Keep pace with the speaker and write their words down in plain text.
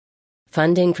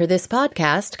Funding for this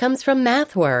podcast comes from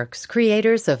MathWorks,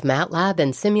 creators of MATLAB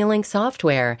and Simulink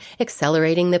software,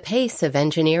 accelerating the pace of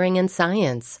engineering and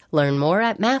science. Learn more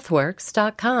at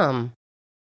mathworks.com.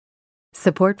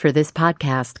 Support for this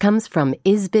podcast comes from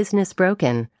Is Business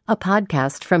Broken, a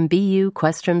podcast from BU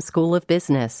Questrom School of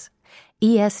Business.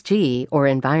 ESG, or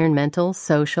environmental,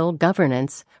 social,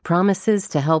 governance, promises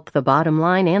to help the bottom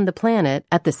line and the planet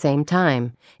at the same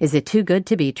time. Is it too good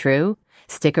to be true?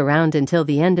 Stick around until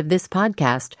the end of this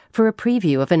podcast for a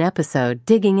preview of an episode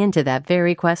digging into that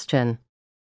very question.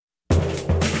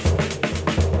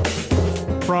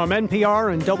 From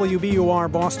NPR and WBUR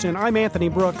Boston, I'm Anthony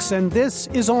Brooks, and this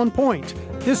is On Point.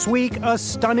 This week, a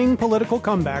stunning political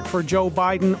comeback for Joe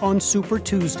Biden on Super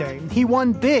Tuesday. He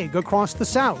won big across the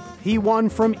South. He won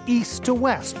from east to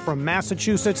west, from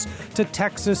Massachusetts to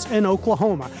Texas and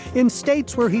Oklahoma, in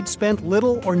states where he'd spent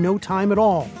little or no time at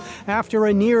all. After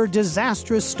a near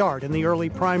disastrous start in the early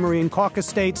primary and caucus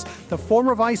states, the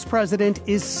former vice president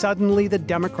is suddenly the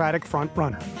Democratic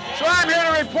frontrunner. So I'm here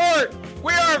to report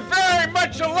we are very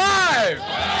much alive.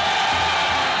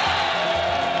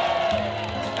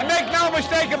 And make no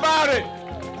mistake about it,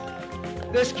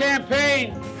 this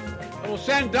campaign will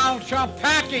send Donald Trump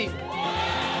packing.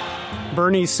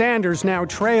 Bernie Sanders now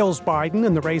trails Biden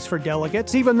in the race for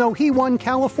delegates, even though he won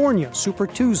California, Super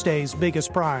Tuesday's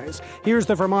biggest prize. Here's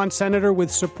the Vermont senator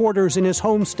with supporters in his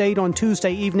home state on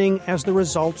Tuesday evening as the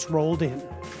results rolled in.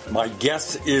 My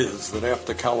guess is that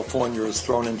after California is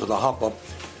thrown into the hopper,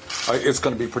 it's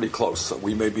going to be pretty close.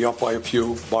 We may be up by a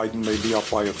few. Biden may be up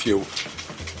by a few.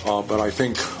 But I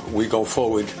think we go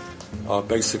forward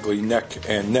basically neck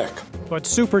and neck. But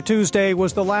Super Tuesday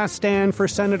was the last stand for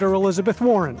Senator Elizabeth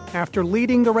Warren. After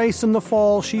leading the race in the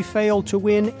fall, she failed to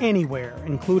win anywhere,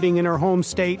 including in her home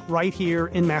state right here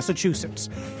in Massachusetts.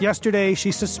 Yesterday,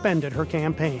 she suspended her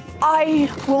campaign. I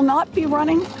will not be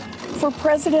running for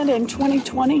president in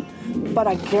 2020, but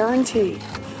I guarantee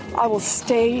I will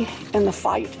stay in the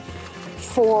fight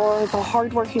for the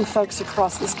hardworking folks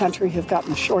across this country who've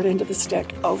gotten the short end of the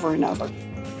stick over and over.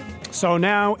 So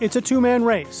now it's a two-man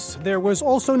race. There was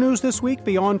also news this week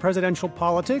beyond presidential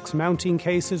politics, mounting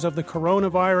cases of the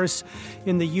coronavirus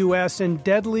in the U.S. and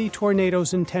deadly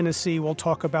tornadoes in Tennessee. We'll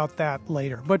talk about that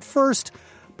later. But first,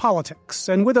 politics.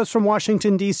 And with us from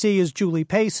Washington, D.C. is Julie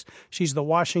Pace. She's the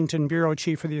Washington bureau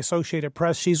chief for the Associated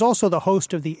Press. She's also the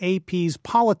host of the AP's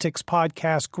politics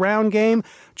podcast, Ground Game.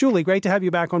 Julie, great to have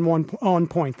you back on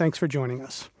Point. Thanks for joining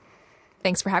us.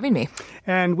 Thanks for having me.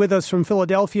 And with us from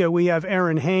Philadelphia, we have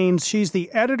Erin Haynes. She's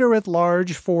the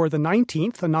editor-at-large for The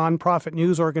 19th, a nonprofit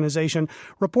news organization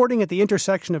reporting at the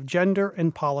intersection of gender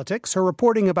and politics. Her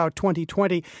reporting about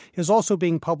 2020 is also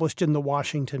being published in The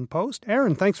Washington Post.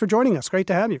 Erin, thanks for joining us. Great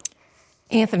to have you.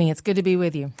 Anthony, it's good to be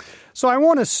with you. So I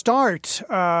want to start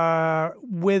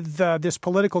with this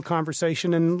political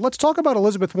conversation, and let's talk about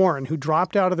Elizabeth Warren, who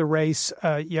dropped out of the race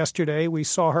yesterday. We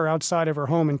saw her outside of her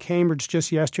home in Cambridge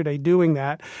just yesterday doing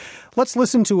that. Let's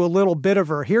listen to a little bit of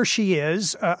her. Here she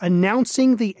is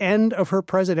announcing the end of her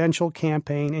presidential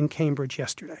campaign in Cambridge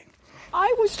yesterday.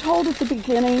 I was told at the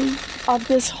beginning of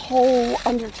this whole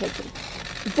undertaking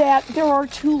that there are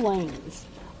two lanes,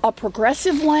 a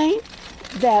progressive lane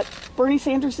that Bernie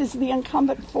Sanders is the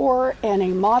incumbent for, and a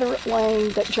moderate lane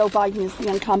that Joe Biden is the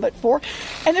incumbent for.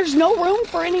 And there's no room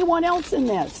for anyone else in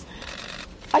this.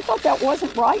 I thought that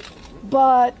wasn't right,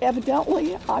 but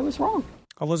evidently I was wrong.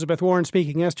 Elizabeth Warren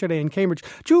speaking yesterday in Cambridge.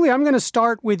 Julie, I'm going to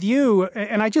start with you,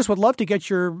 and I just would love to get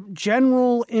your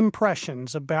general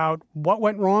impressions about what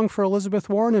went wrong for Elizabeth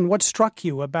Warren and what struck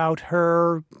you about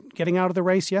her getting out of the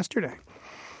race yesterday.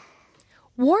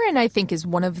 Warren, I think, is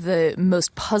one of the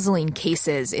most puzzling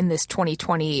cases in this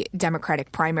 2020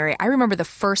 Democratic primary. I remember the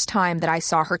first time that I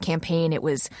saw her campaign. It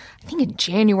was, I think, in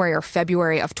January or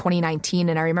February of 2019.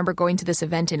 And I remember going to this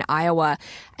event in Iowa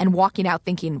and walking out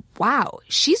thinking, wow,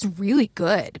 she's really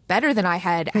good, better than I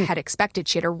had expected.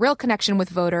 She had a real connection with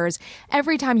voters.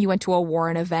 Every time you went to a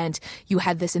Warren event, you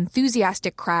had this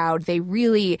enthusiastic crowd. They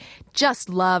really just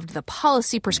loved the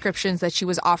policy prescriptions that she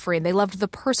was offering. They loved the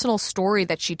personal story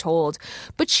that she told.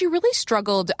 But she really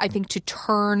struggled, I think, to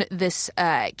turn this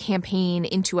campaign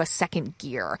into a second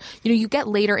gear. You know, you get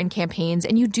later in campaigns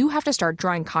and you do have to start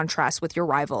drawing contrasts with your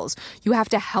rivals. You have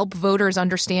to help voters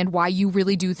understand why you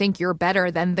really do think you're better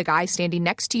than the guy standing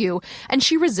next to you. And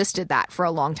she resisted that for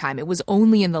a long time. It was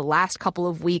only in the last couple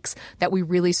of weeks that we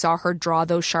really saw her draw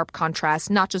those sharp contrasts,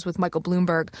 not just with Michael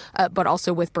Bloomberg, but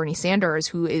also with Bernie Sanders,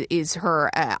 who is her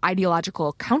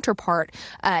ideological counterpart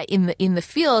in the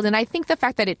field. And I think the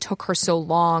fact that it took her so so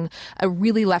long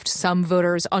really left some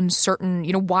voters uncertain,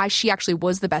 why she actually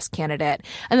was the best candidate.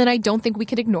 And then I don't think we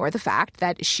could ignore the fact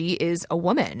that she is a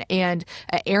woman. And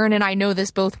Aaron and I know this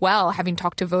both well, having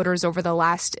talked to voters over the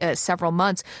last several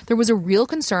months. There was a real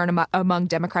concern among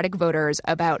Democratic voters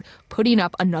about putting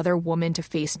up another woman to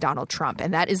face Donald Trump.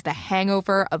 And that is the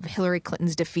hangover of Hillary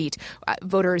Clinton's defeat.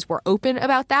 Voters were open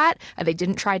about that. They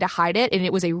didn't try to hide it. And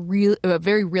it was a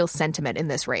very real sentiment in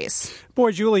this race.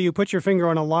 Boy, Julie, you put your finger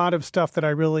on a lot of stuff that I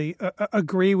really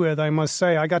agree with, I must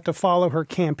say. I got to follow her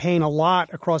campaign a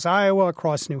lot across Iowa,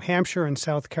 across New Hampshire and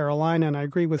South Carolina, and I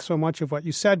agree with so much of what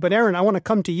you said. But, Aaron, I want to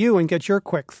come to you and get your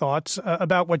quick thoughts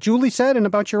about what Julie said and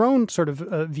about your own sort of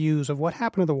views of what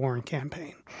happened to the Warren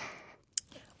campaign.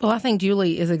 Well, I think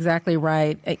Julie is exactly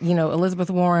right. Elizabeth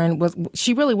Warren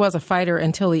she really was a fighter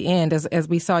until the end, as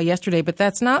we saw yesterday. But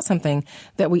that's not something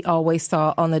that we always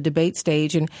saw on the debate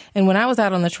stage. And when I was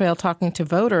out on the trail talking to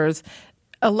voters,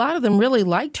 a lot of them really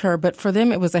liked her, but for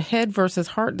them it was a head versus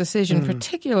heart decision,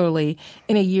 particularly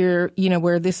in a year,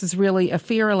 where this is really a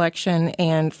fear election.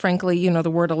 And frankly, the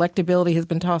word electability has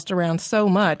been tossed around so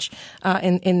much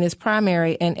in this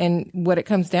primary. And what it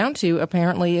comes down to,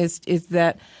 apparently, is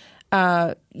that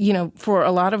for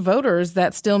a lot of voters,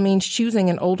 that still means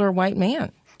choosing an older white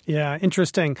man. Yeah,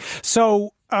 interesting.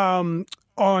 So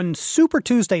on Super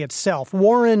Tuesday itself,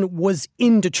 Warren was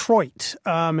in Detroit,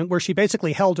 where she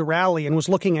basically held a rally and was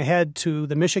looking ahead to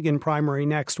the Michigan primary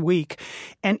next week.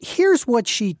 And here's what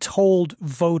she told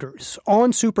voters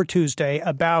on Super Tuesday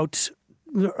about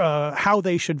how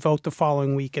they should vote the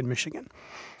following week in Michigan.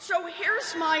 So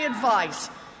here's my advice.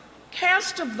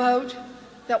 Cast a vote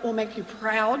that will make you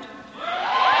proud.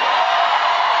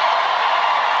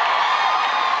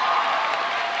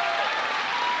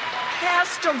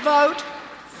 Cast a vote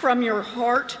from your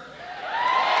heart.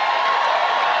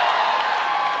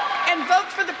 And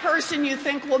vote for the person you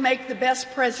think will make the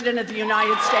best president of the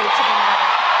United States of America.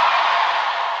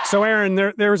 So, Aaron,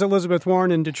 there was Elizabeth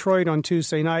Warren in Detroit on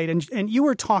Tuesday night, and you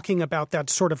were talking about that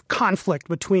sort of conflict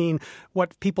between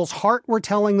what people's heart were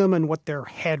telling them and what their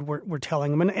head were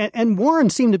telling them. And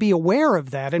Warren seemed to be aware of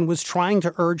that and was trying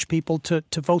to urge people to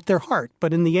vote their heart.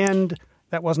 But in the end,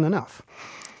 that wasn't enough.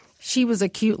 She was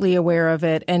acutely aware of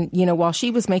it. And, while she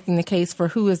was making the case for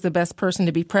who is the best person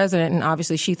to be president, and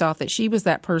obviously she thought that she was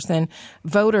that person,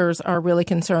 voters are really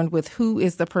concerned with who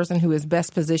is the person who is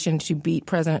best positioned to beat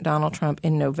President Donald Trump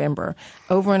in November.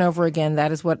 Over and over again,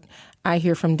 that is what I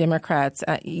hear from Democrats.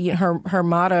 Her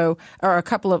motto, or a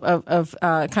couple of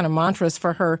kind of mantras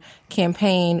for her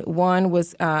campaign. One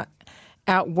was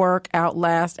outwork,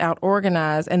 outlast,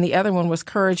 outorganize, and the other one was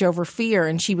courage over fear.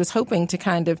 And she was hoping to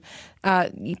kind of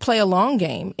play a long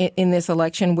game in this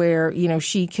election where,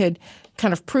 she could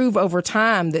kind of prove over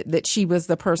time that she was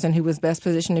the person who was best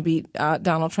positioned to beat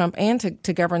Donald Trump and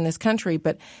to govern this country.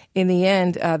 But in the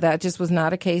end, that just was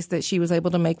not a case that she was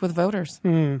able to make with voters.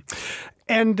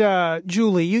 And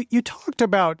Julie, you talked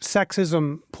about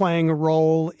sexism playing a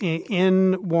role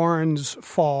in Warren's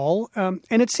fall, and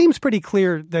it seems pretty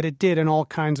clear that it did in all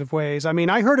kinds of ways. I mean,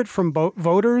 I heard it from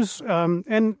voters,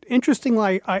 and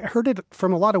interestingly, I heard it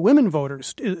from a lot of women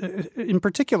voters in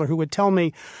particular who would tell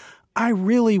me, I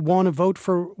really want to vote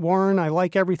for Warren. I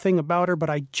like everything about her, but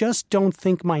I just don't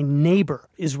think my neighbor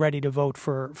is ready to vote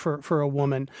for a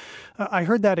woman. I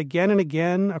heard that again and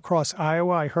again across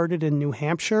Iowa. I heard it in New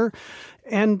Hampshire.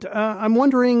 And I'm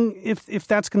wondering if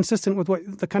that's consistent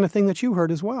with the kind of thing that you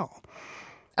heard as well.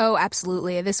 Oh,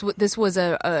 absolutely. This was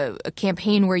a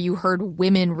campaign where you heard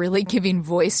women really giving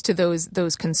voice to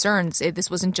those concerns.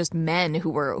 This wasn't just men who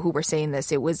were saying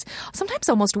this. It was sometimes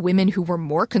almost women who were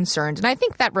more concerned, and I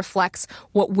think that reflects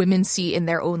what women see in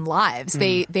their own lives.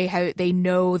 They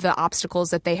know the obstacles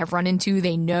that they have run into.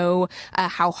 They know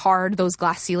how hard those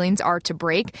glass ceilings are to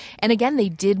break. And again, they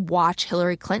did watch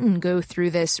Hillary Clinton go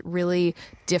through this really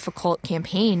difficult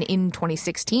campaign in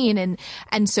 2016,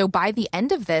 and so by the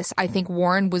end of this, I think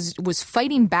Warren was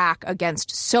fighting back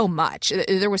against so much.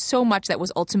 There was so much that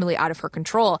was ultimately out of her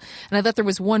control. And I thought there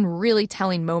was one really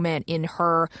telling moment in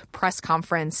her press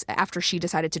conference after she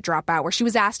decided to drop out, where she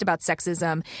was asked about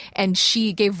sexism, and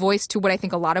she gave voice to what I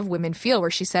think a lot of women feel, where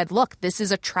she said, look, this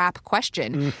is a trap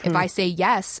question. Mm-hmm. If I say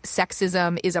yes,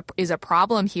 sexism is a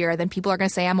problem here, then people are going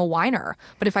to say I'm a whiner.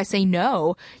 But if I say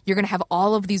no, you're going to have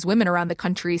all of these women around the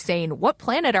country saying, what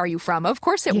planet are you from? Of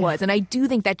course it was. And I do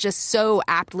think that just so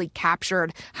aptly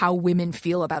captured how women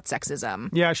feel about sexism.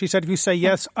 Yeah, she said if you say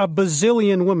yes, a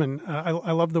bazillion women, I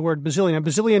love the word bazillion, a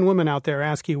bazillion women out there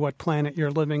ask you what planet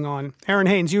you're living on. Aaron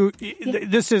Haynes,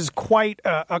 this is quite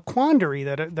a quandary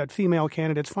that female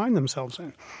candidates find themselves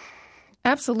in.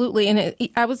 Absolutely. And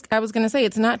I was going to say,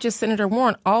 it's not just Senator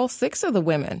Warren. All 6 of the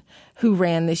women who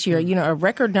ran this year, a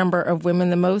record number of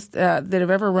women, the most that have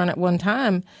ever run at one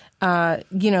time,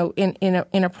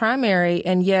 in a primary.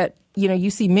 And yet,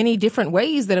 you see many different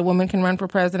ways that a woman can run for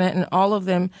president, and all of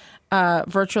them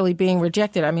virtually being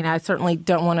rejected. I mean, I certainly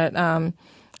don't want to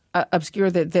obscure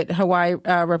that Hawaii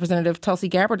Representative Tulsi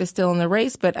Gabbard is still in the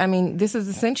race. But, I mean, this is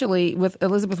essentially, with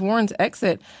Elizabeth Warren's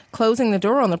exit, closing the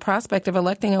door on the prospect of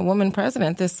electing a woman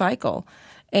president this cycle.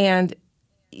 And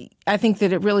I think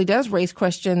that it really does raise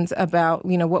questions about,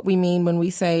 what we mean when we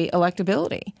say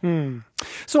electability.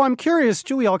 So I'm curious,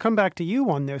 Julie, I'll come back to you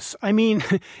on this. I mean,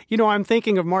 I'm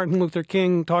thinking of Martin Luther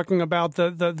King talking about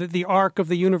the arc of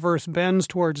the universe bends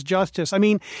towards justice. I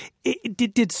mean,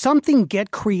 did something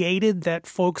get created that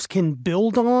folks can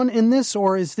build on in this,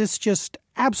 or is this just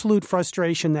absolute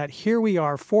frustration that here we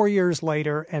are 4 years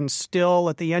later and still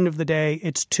at the end of the day,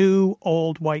 it's 2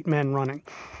 old white men running?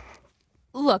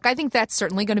 Look, I think that's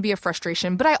certainly going to be a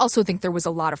frustration, but I also think there was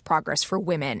a lot of progress for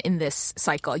women in this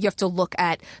cycle. You have to look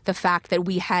at the fact that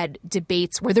we had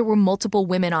debates where there were multiple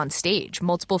women on stage,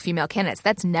 multiple female candidates.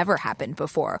 That's never happened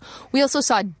before. We also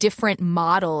saw different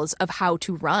models of how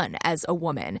to run as a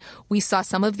woman. We saw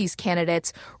some of these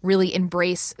candidates really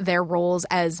embrace their roles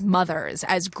as mothers,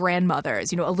 as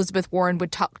grandmothers. Elizabeth Warren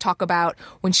would talk about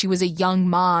when she was a young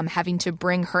mom having to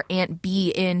bring her Aunt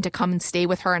Bee in to come and stay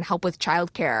with her and help with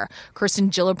childcare. Kirsten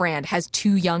Gillibrand has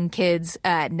 2 young kids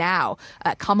now.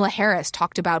 Kamala Harris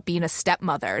talked about being a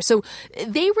stepmother. So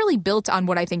they really built on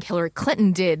what I think Hillary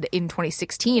Clinton did in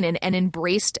 2016 and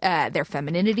embraced their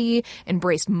femininity,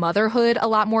 embraced motherhood a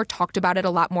lot more, talked about it a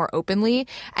lot more openly.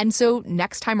 And so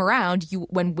next time around,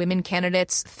 when women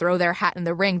candidates throw their hat in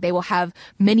the ring, they will have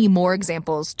many more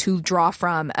examples to draw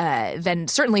from than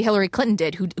certainly Hillary Clinton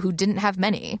did, who didn't have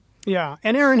many. Yeah.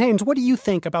 And Aaron Haynes, what do you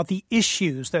think about the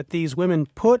issues that these women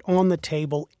put on the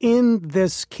table in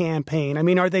this campaign? I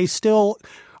mean, are they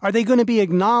going to be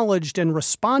acknowledged and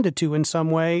responded to in some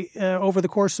way over the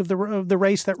course of the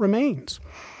race that remains?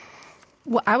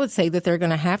 Well, I would say that they're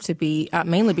going to have to be,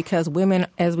 mainly because women,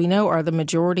 as we know, are the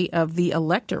majority of the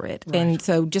electorate. Right. And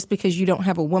so just because you don't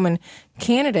have a woman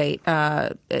candidate,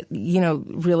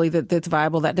 really that's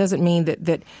viable, that doesn't mean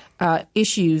that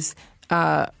issues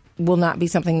will not be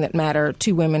something that matter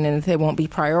to women and they won't be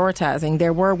prioritizing.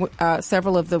 There were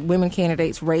several of the women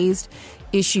candidates raised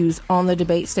issues on the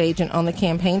debate stage and on the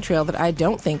campaign trail that I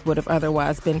don't think would have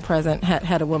otherwise been present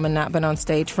had a woman not been on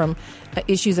stage, from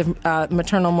issues of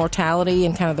maternal mortality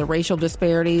and kind of the racial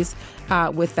disparities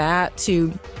with that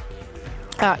to,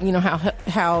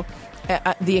 how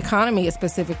the economy is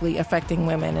specifically affecting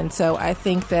women. And so I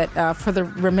think that for the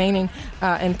remaining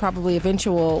and probably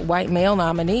eventual white male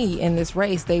nominee in this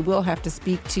race, they will have to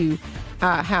speak to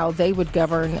how they would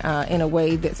govern in a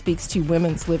way that speaks to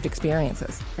women's lived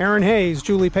experiences. Aaron Hayes,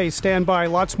 Julie Pace, stand by.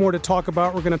 Lots more to talk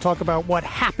about. We're going to talk about what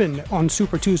happened on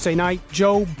Super Tuesday night,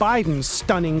 Joe Biden's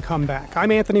stunning comeback.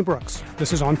 I'm Anthony Brooks.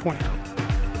 This is On Point.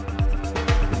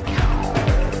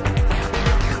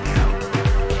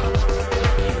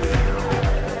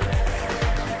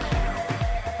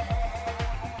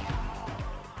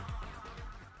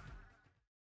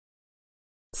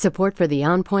 Support for the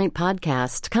On Point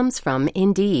podcast comes from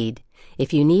Indeed.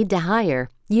 If you need to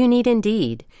hire, you need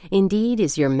Indeed. Indeed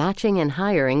is your matching and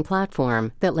hiring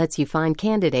platform that lets you find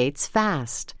candidates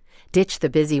fast. Ditch the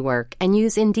busy work and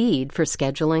use Indeed for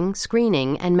scheduling,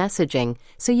 screening, and messaging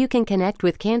so you can connect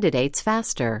with candidates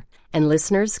faster. And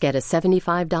listeners get a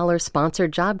 $75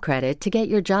 sponsored job credit to get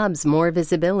your jobs more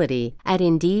visibility at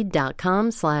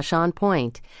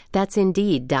Indeed.com/onpoint. That's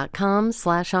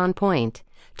Indeed.com/onpoint.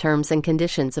 Terms and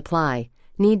conditions apply.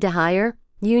 Need to hire?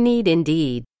 You need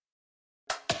Indeed.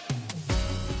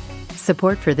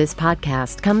 Support for this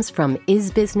podcast comes from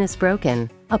Is Business Broken?,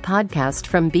 a podcast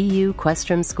from BU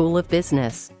Questrom School of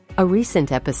Business. A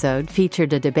recent episode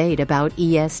featured a debate about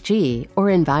ESG,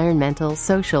 or environmental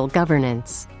social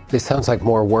governance. This sounds like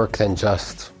more work than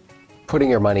just putting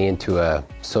your money into a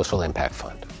social impact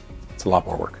fund. It's a lot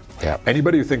more work. Yeah.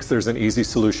 Anybody who thinks there's an easy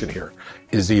solution here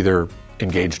is either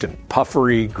engaged in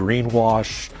puffery,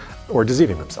 greenwash, or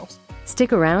deceiving themselves.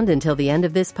 Stick around until the end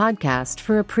of this podcast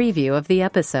for a preview of the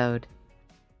episode.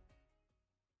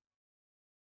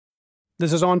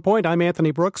 This is On Point. I'm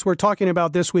Anthony Brooks. We're talking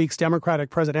about this week's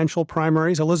Democratic presidential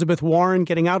primaries. Elizabeth Warren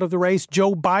getting out of the race.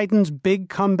 Joe Biden's big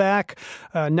comeback,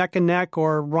 neck and neck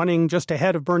or running just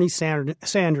ahead of Bernie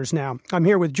Sanders now. I'm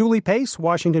here with Julie Pace,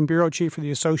 Washington bureau chief for the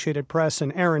Associated Press,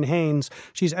 and Erin Haynes.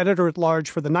 She's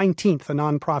editor-at-large for The 19th, a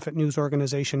nonprofit news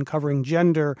organization covering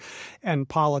gender and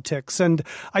politics. And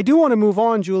I do want to move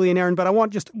on, Julie and Erin, but I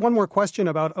want just one more question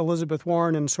about Elizabeth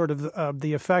Warren and sort of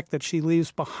the effect that she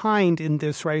leaves behind in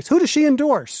this race. Who does she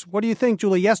endorse? What do you think,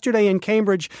 Julie? Yesterday in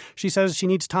Cambridge, she says she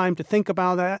needs time to think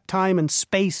about that, time and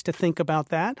space to think about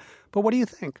that. But what do you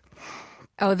think?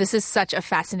 Oh, this is such a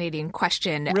fascinating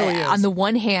question. It really is. On the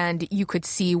one hand, you could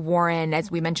see Warren, as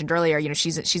we mentioned earlier,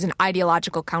 she's an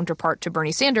ideological counterpart to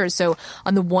Bernie Sanders. So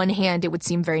on the one hand, it would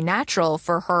seem very natural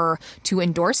for her to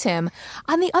endorse him.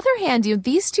 On the other hand,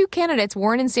 these two candidates,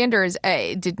 Warren and Sanders,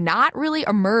 did not really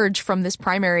emerge from this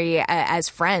primary as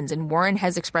friends. And Warren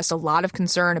has expressed a lot of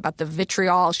concern about the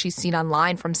vitriol she's seen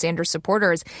online from Sanders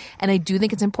supporters. And I do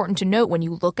think it's important to note when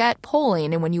you look at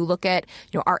polling and when you look at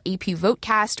our AP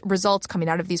VoteCast results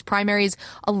coming out of these primaries,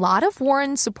 a lot of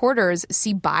Warren supporters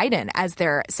see Biden as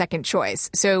their second choice.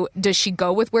 So does she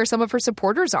go with where some of her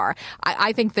supporters are?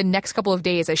 I think the next couple of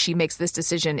days as she makes this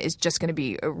decision is just going to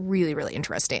be really, really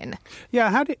interesting.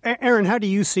 Yeah. Erin, how do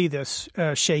you see this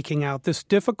shaking out, this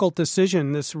difficult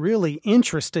decision, this really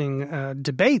interesting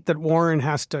debate that Warren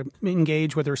has to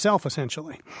engage with herself,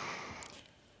 essentially?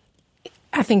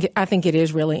 I think it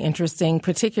is really interesting,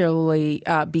 particularly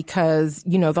because,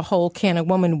 the whole can a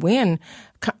woman win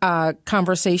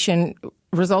conversation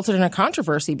resulted in a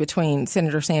controversy between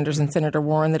Senator Sanders and Senator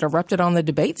Warren that erupted on the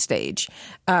debate stage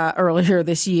earlier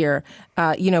this year,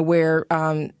 where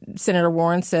Senator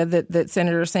Warren said that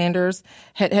Senator Sanders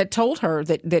had told her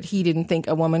that he didn't think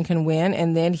a woman can win,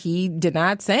 and then he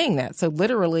denied saying that. So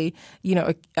literally,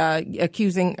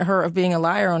 accusing her of being a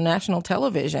liar on national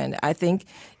television. I think,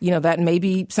 that may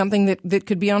be something that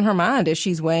could be on her mind as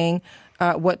she's weighing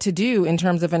what to do in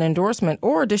terms of an endorsement,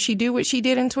 or does she do what she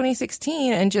did in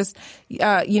 2016 and just,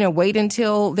 wait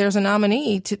until there's a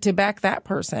nominee to back that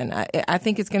person? I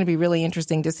think it's going to be really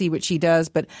interesting to see what she does,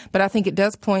 but I think it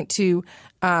does point to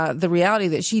the reality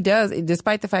that she does,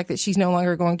 despite the fact that she's no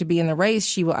longer going to be in the race,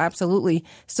 she will absolutely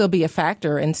still be a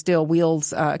factor and still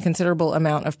wields a considerable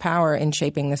amount of power in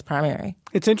shaping this primary.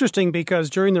 It's interesting because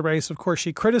during the race, of course,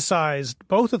 she criticized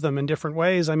both of them in different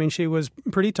ways. I mean, she was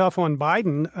pretty tough on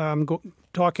Biden,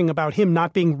 talking about him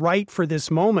not being right for this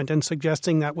moment and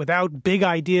suggesting that without big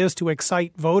ideas to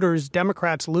excite voters,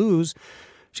 Democrats lose.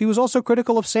 She was also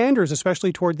critical of Sanders,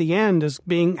 especially toward the end, as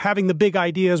having the big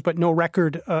ideas but no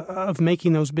record of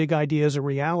making those big ideas a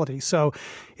reality. So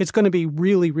it's going to be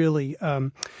really, really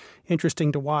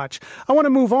interesting to watch. I want to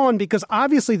move on because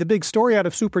obviously the big story out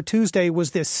of Super Tuesday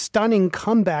was this stunning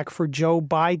comeback for Joe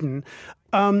Biden.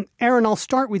 Erin, I'll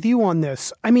start with you on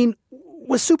this. I mean,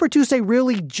 was Super Tuesday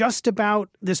really just about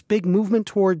this big movement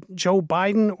toward Joe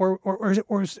Biden,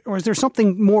 or is there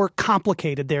something more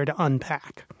complicated there to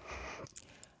unpack?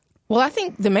 Well, I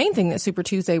think the main thing that Super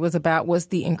Tuesday was about was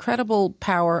the incredible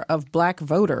power of black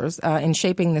voters in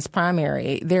shaping this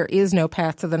primary. There is no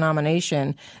path to the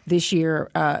nomination this year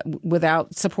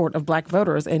without support of black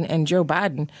voters. And Joe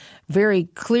Biden very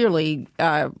clearly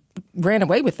ran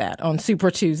away with that on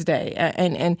Super Tuesday.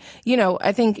 And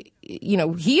I think,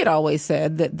 he had always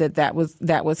said that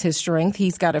was his strength.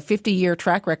 He's got a 50-year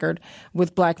track record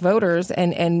with black voters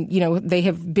and they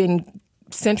have been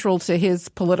central to his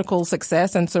political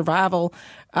success and survival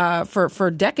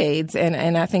for decades,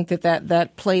 and I think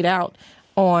that played out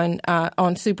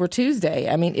on Super Tuesday.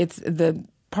 I mean, it's the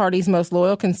party's most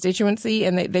loyal constituency,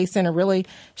 and they sent a really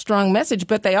strong message.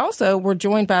 But they also were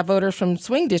joined by voters from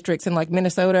swing districts in like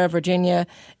Minnesota, Virginia,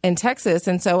 and Texas.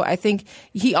 And so I think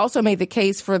he also made the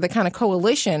case for the kind of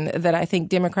coalition that I think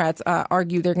Democrats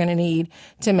argue they're going to need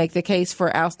to make the case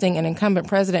for ousting an incumbent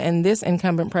president, and this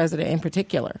incumbent president in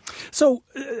particular. So,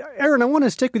 Erin, I want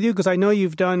to stick with you because I know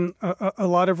you've done a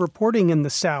lot of reporting in the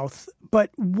South. But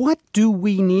what do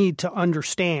we need to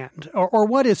understand, or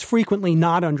what is frequently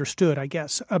not understood, I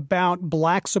guess, about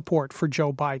black support for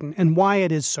Joe Biden and why it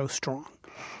is so strong?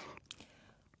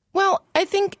 Well, I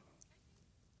think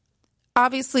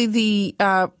obviously the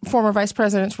former vice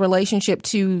president's relationship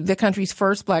to the country's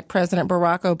first black president,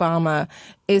 Barack Obama,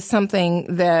 is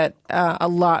something that a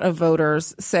lot of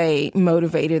voters say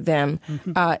motivated them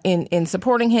in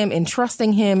supporting him, in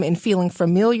trusting him, in feeling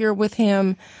familiar with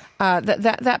him.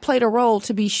 That played a role,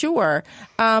 to be sure.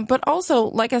 But also,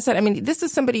 like I said, I mean, this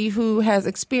is somebody who has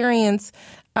experience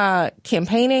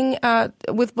campaigning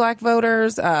with black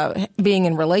voters, being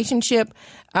in relationship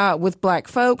with black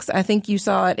folks. I think you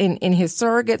saw it in his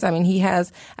surrogates. I mean, he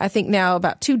has, I think now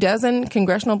about 24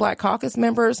 Congressional Black Caucus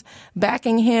members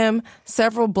backing him,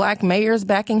 several black mayors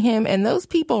backing him. And those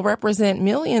people represent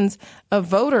millions of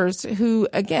voters who,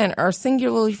 again, are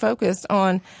singularly focused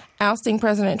on ousting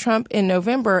President Trump in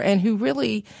November and who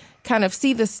really kind of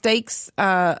see the stakes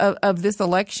of this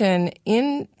election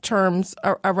in terms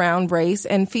around race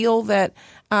and feel that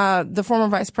the former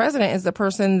vice president is the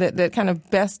person that kind of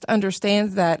best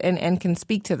understands that and can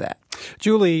speak to that.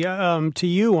 Julie, to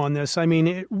you on this, I mean,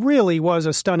 it really was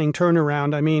a stunning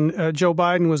turnaround. I mean, Joe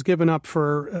Biden was given up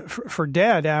for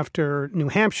dead after New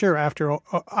Hampshire, after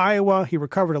Iowa. He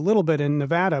recovered a little bit in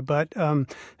Nevada. But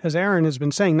as Aaron has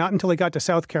been saying, not until he got to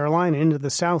South Carolina, into the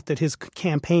South, did his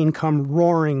campaign come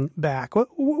roaring back.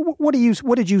 What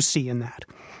did you see in that?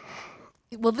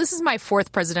 Well, this is my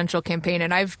fourth presidential campaign,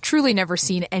 and I've truly never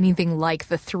seen anything like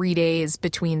the 3 days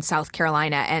between South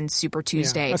Carolina and Super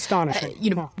Tuesday. Yeah,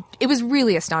 astonishing. It was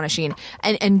really astonishing.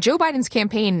 And Joe Biden's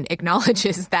campaign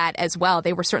acknowledges that as well.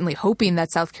 They were certainly hoping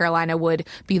that South Carolina would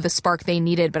be the spark they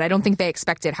needed, but I don't think they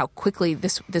expected how quickly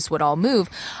this would all move.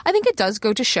 I think it does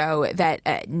go to show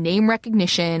that name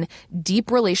recognition,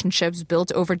 deep relationships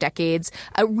built over decades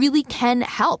really can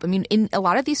help. I mean, in a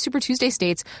lot of these Super Tuesday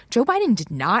states, Joe Biden did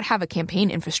not have a campaign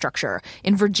infrastructure.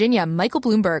 In Virginia, Michael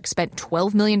Bloomberg spent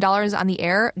 $12 million on the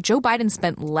air. Joe Biden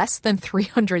spent less than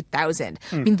 $300,000.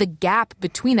 I mean, the gap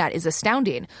between that is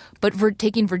astounding. But for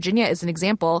taking Virginia as an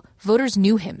example, voters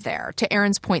knew him there. To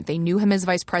Aaron's point, they knew him as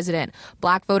vice president.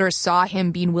 Black voters saw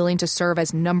him being willing to serve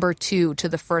as number 2 to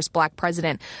the first black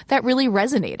president. That really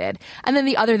resonated. And then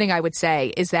the other thing I would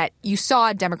say is that you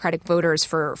saw Democratic voters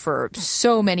for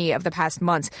so many of the past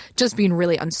months just being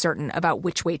really uncertain about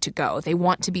which way to go. They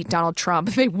want to beat Donald Trump.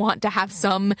 They want to have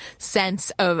some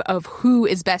sense of who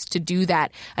is best to do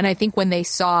that. And I think when they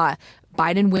saw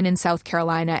Biden win in South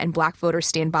Carolina and black voters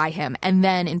stand by him, and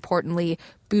then importantly,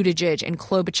 Buttigieg and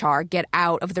Klobuchar get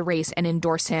out of the race and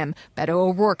endorse him, Beto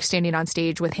O'Rourke standing on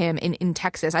stage with him in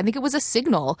Texas. I think it was a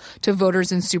signal to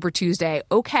voters in Super Tuesday,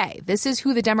 okay, this is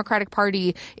who the Democratic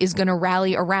Party is going to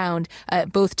rally around,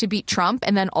 both to beat Trump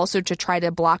and then also to try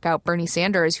to block out Bernie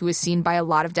Sanders, who is seen by a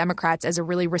lot of Democrats as a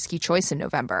really risky choice in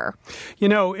November. You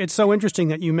know, it's so interesting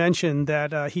that you mentioned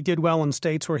that he did well in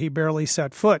states where he barely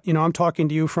set foot. You know, I'm talking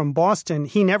to you from Boston.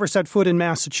 He never set foot in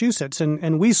Massachusetts,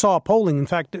 and we saw polling. In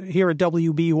fact, here at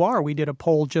WBUR, we did a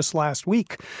poll just last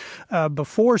week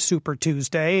before Super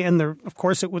Tuesday, and of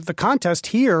course, the contest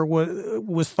here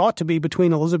was thought to be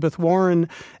between Elizabeth Warren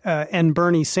and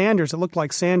Bernie Sanders. It looked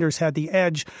like Sanders had the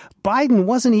edge. Biden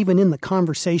wasn't even in the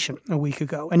conversation a week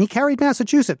ago, and he carried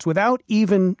Massachusetts without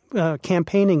even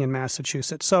campaigning in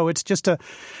Massachusetts. So it's just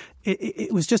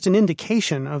it was just an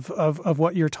indication of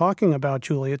what you're talking about,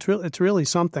 Julie. It's really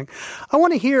something. I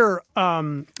want to hear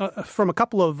from a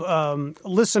couple of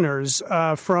listeners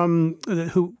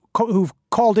who've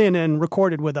called in and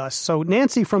recorded with us. So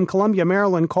Nancy from Columbia,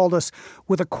 Maryland, called us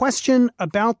with a question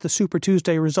about the Super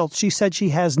Tuesday results. She said she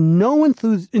has no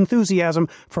enthusiasm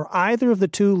for either of the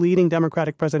two leading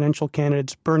Democratic presidential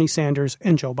candidates, Bernie Sanders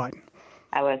and Joe Biden.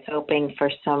 I was hoping for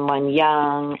someone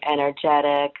young,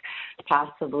 energetic,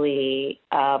 possibly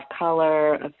of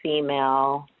color, a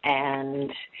female,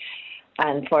 and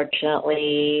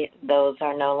unfortunately, those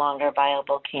are no longer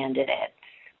viable candidates.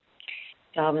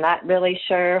 So I'm not really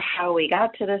sure how we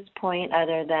got to this point,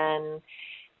 other than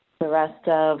the rest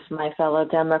of my fellow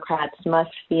Democrats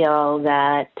must feel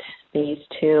that these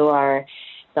two are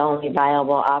the only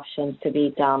viable options to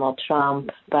beat Donald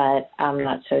Trump, but I'm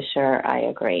not so sure I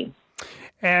agree.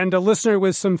 And a listener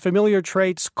with some familiar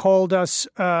traits called us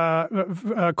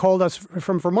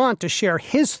from Vermont to share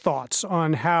his thoughts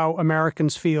on how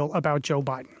Americans feel about Joe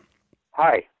Biden.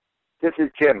 Hi, this is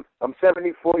Jim. I'm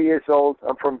 74 years old.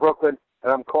 I'm from Brooklyn,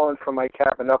 and I'm calling from my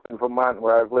cabin up in Vermont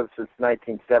where I've lived since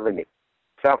 1970.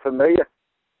 Sound familiar?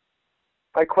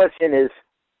 My question is,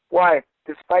 why,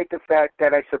 despite the fact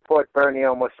that I support Bernie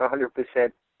almost 100%,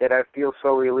 that I feel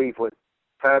so relieved when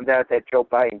I found out that Joe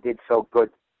Biden did so good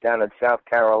down in South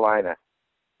Carolina?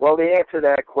 Well, the answer to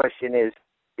that question is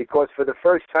because for the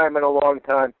first time in a long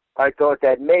time, I thought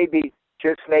that maybe,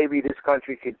 just maybe, this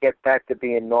country could get back to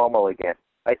being normal again.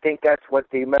 I think that's what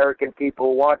the American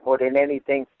people want more than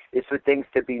anything, is for things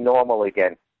to be normal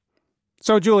again.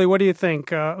 So, Julie, what do you think?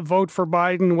 Vote for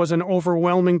Biden was an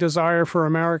overwhelming desire for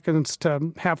Americans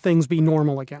to have things be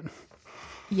normal again.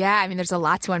 Yeah, I mean, there's a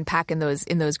lot to unpack in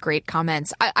those great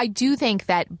comments. I do think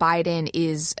that Biden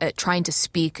is trying to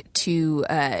speak to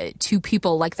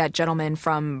people like that gentleman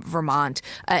from Vermont.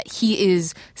 He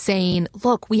is saying,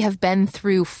 look, we have been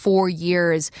through 4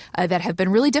 years that have been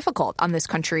really difficult on this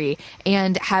country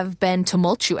and have been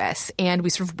tumultuous. And we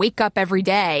sort of wake up every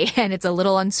day and it's a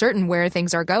little uncertain where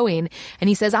things are going. And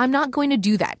he says, I'm not going to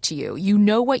do that to you. You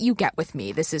know what you get with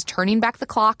me. This is turning back the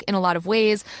clock in a lot of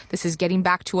ways. This is getting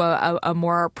back to a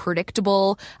more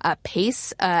predictable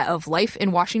pace of life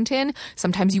in Washington.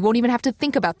 Sometimes you won't even have to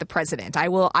think about the president. I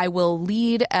will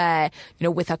lead,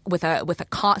 with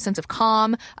a sense of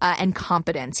calm and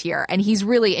competence here. And he's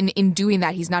really in doing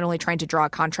that. He's not only trying to draw a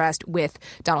contrast with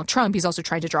Donald Trump. He's also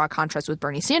trying to draw a contrast with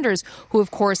Bernie Sanders, who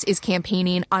of course is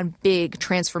campaigning on big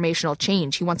transformational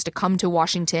change. He wants to come to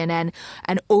Washington and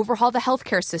overhaul the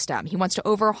healthcare system. He wants to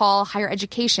overhaul higher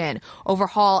education,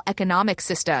 overhaul economic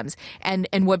systems. And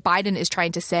what Biden is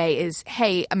trying to say is,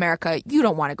 hey, America, you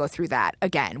don't want to go through that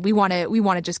again. We want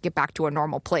to just get back to a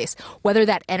normal place. Whether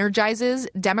that energizes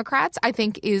Democrats, I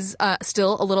think, is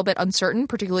still a little bit uncertain,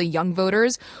 particularly young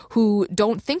voters who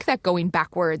don't think that going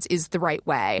backwards is the right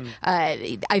way.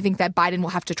 I think that Biden will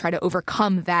have to try to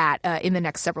overcome that in the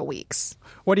next several weeks.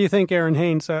 What do you think, Aaron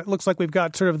Haynes? It looks like we've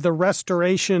got sort of the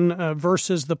restoration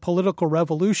versus the political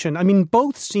revolution. I mean,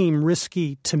 both seem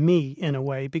risky to me in a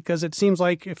way, because it seems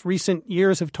like if recent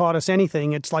years have taught us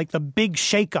anything, it's like the big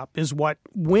shakeup is what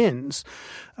wins.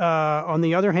 On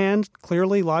the other hand,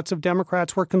 clearly lots of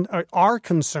Democrats are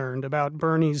concerned about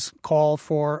Bernie's call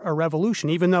for a revolution,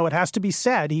 even though it has to be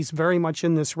said he's very much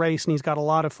in this race and he's got a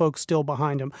lot of folks still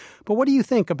behind him. But what do you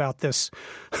think about this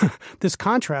this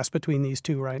contrast between these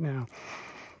two right now?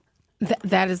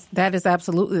 That is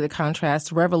absolutely the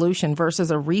contrast: revolution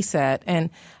versus a reset.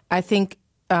 And I think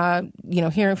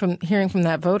hearing from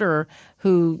that voter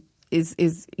who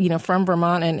is from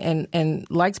Vermont and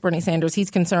likes Bernie Sanders,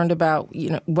 he's concerned about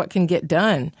what can get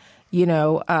done,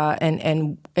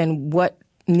 and what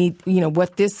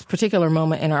what this particular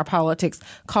moment in our politics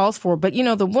calls for. But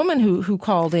the woman who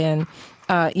called in,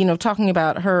 talking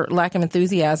about her lack of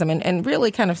enthusiasm and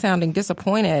really kind of sounding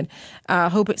disappointed,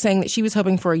 saying that she was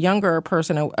hoping for a younger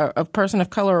person, a person of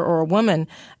color or a woman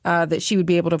that she would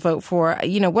be able to vote for.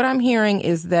 What I'm hearing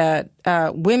is that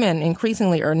women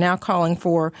increasingly are now calling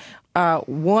for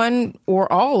one or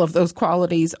all of those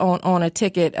qualities on a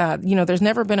ticket. There's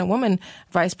never been a woman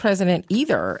vice president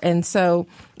either. And so,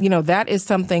 that is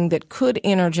something that could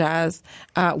energize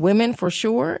women for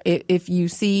sure. If you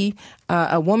see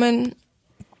a woman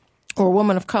or a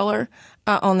woman of color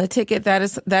on the ticket, that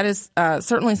is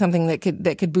certainly something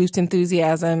that could boost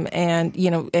enthusiasm and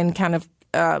kind of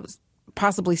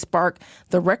possibly spark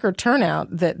the record turnout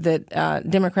that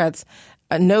Democrats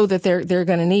know that they're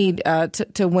going to need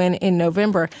to win in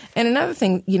November. And another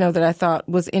thing that I thought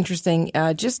was interesting,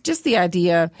 just the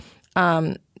idea.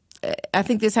 I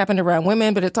think this happened around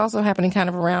women, but it's also happening kind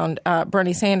of around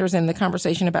Bernie Sanders and the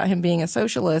conversation about him being a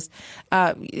socialist.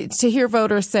 To hear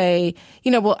voters say,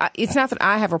 it's not that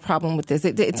I have a problem with this.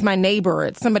 It's my neighbor.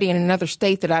 It's somebody in another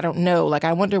state that I don't know. Like,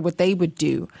 I wonder what they would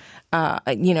do.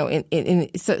 And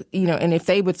if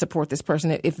they would support this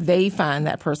person, if they find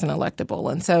that person electable.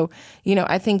 And so,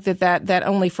 I think that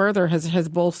only further has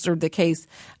bolstered the case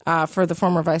for the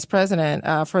former vice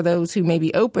president, for those who may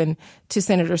be open to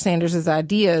Senator Sanders'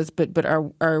 ideas, but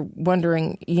are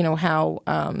wondering,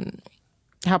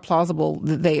 how plausible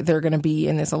they're going to be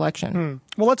in this election.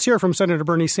 Well, let's hear from Senator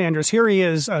Bernie Sanders. Here he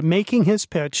is making his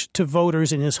pitch to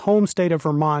voters in his home state of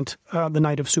Vermont the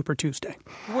night of Super Tuesday.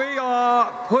 We are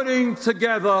putting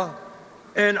together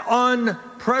an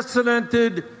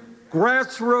unprecedented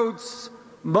grassroots,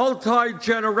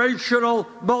 multi-generational,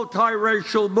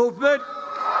 multiracial movement.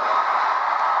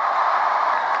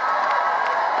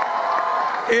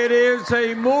 It is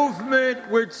a movement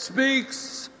which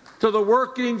speaks to the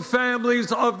working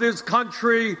families of this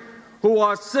country who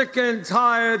are sick and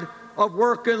tired of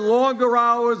working longer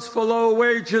hours for low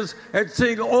wages and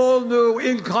seeing all new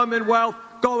income and wealth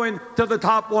going to the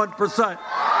top 1%.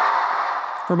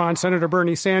 Vermont Senator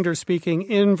Bernie Sanders speaking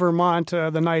in Vermont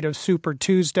the night of Super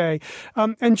Tuesday.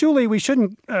 And Julie, we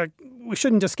shouldn't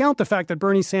discount the fact that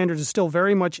Bernie Sanders is still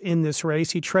very much in this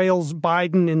race. He trails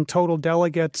Biden in total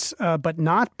delegates, but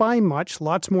not by much.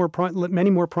 Many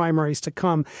more primaries to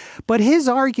come. But his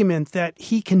argument that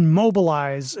he can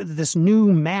mobilize this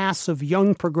new mass of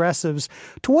young progressives,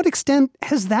 to what extent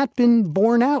has that been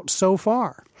borne out so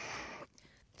far?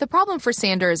 The problem for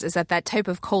Sanders is that type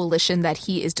of coalition that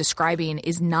he is describing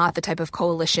is not the type of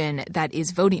coalition that is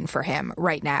voting for him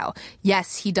right now.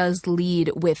 Yes, he does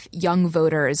lead with young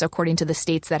voters, according to the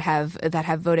states that have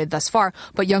voted thus far,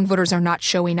 but young voters are not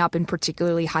showing up in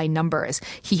particularly high numbers.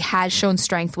 He has shown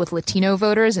strength with Latino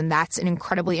voters, and that's an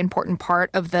incredibly important part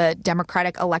of the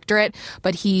Democratic electorate,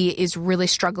 but he is really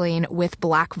struggling with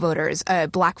black voters.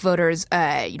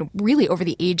 Really over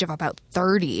the age of about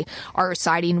 30 are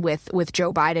siding with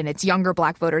Joe Biden. It's younger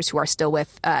black voters who are still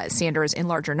with Sanders in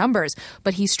larger numbers,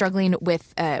 but he's struggling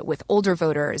with older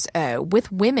voters,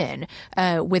 with women,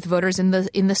 with voters in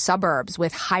the suburbs,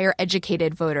 with higher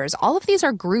educated voters. All of these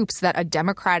are groups that a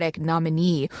Democratic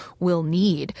nominee will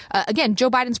need. Again, Joe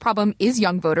Biden's problem is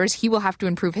young voters. He will have to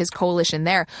improve his coalition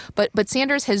there, but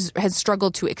Sanders has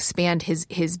struggled to expand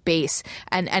his base.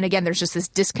 And again, there's just this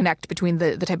disconnect between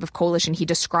the type of coalition he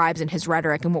describes in his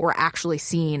rhetoric and what we're actually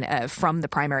seeing from the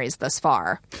primaries thus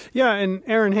far. Yeah, and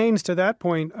Aaron Haynes, to that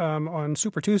point, on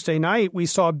Super Tuesday night, we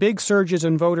saw big surges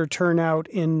in voter turnout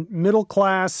in middle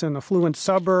class and affluent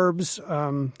suburbs.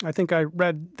 I think I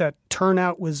read that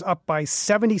turnout was up by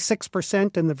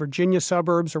 76% in the Virginia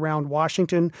suburbs around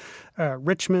Washington,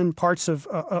 Richmond, parts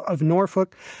of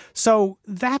Norfolk. So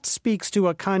that speaks to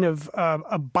a kind of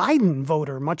a Biden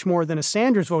voter, much more than a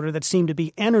Sanders voter, that seemed to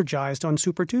be energized on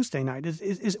Super Tuesday night.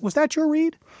 Was that your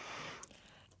read?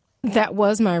 That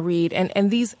was my read.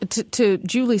 And these, to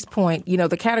Julie's point,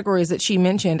 the categories that she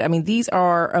mentioned, I mean, these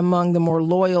are among the more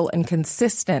loyal and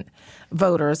consistent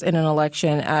voters in an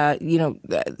election.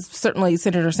 Certainly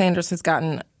Senator Sanders has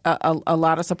gotten a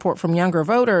lot of support from younger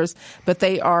voters, but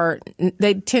they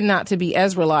tend not to be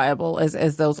as reliable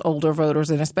as those older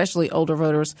voters, and especially older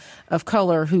voters of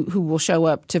color who will show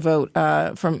up to vote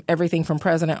from everything from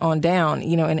president on down,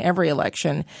 in every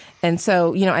election. And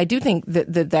so, I do think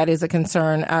that is a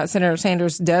concern. Senator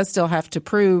Sanders does still have to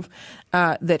prove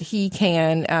that he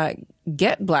can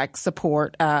get black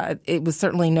support. It was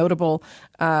certainly notable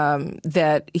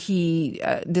that he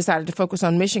decided to focus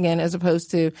on Michigan as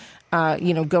opposed to,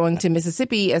 going to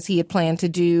Mississippi as he had planned to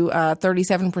do.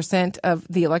 37% of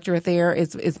the electorate there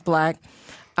is black.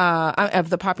 Of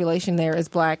the population there is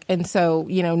black. And so,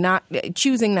 not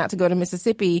choosing not to go to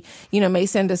Mississippi, may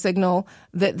send a signal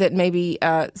that maybe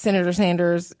Senator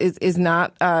Sanders is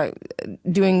not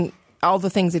doing all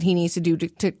the things that he needs to do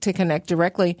to connect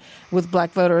directly with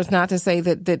black voters. Not to say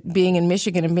that being in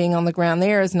Michigan and being on the ground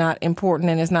there is not important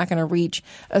and is not going to reach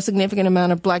a significant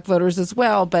amount of black voters as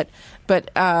well. But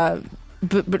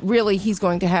really, he's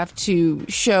going to have to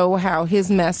show how his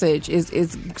message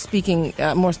is speaking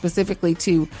more specifically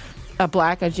to a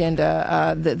black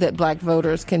agenda that black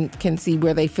voters can see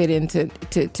where they fit into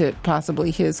to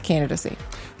possibly his candidacy.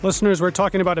 Listeners, we're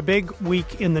talking about a big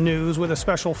week in the news with a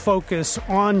special focus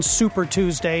on Super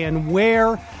Tuesday and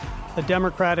where the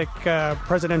Democratic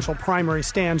presidential primary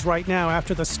stands right now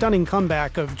after the stunning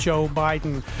comeback of Joe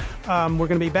Biden. We're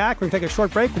going to be back. We're going to take a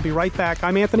short break. We'll be right back.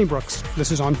 I'm Anthony Brooks.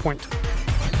 This is On Point.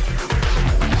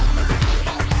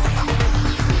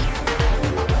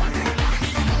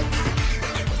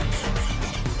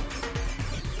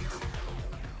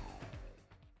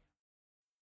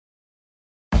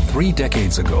 Three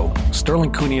decades ago,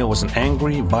 Sterling Cuneo was an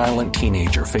angry, violent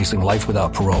teenager facing life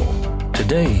without parole.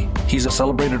 Today, he's a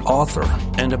celebrated author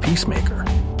and a peacemaker.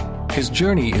 His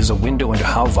journey is a window into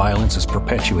how violence is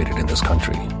perpetuated in this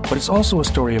country, but it's also a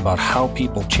story about how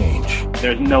people change.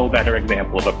 There's no better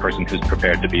example of a person who's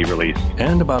prepared to be released.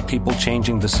 And about people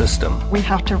changing the system. We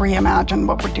have to reimagine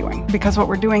what we're doing, because what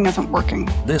we're doing isn't working.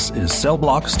 This is Cell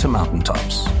Blocks to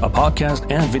Mountaintops, a podcast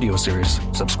and video series.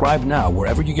 Subscribe now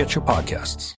wherever you get your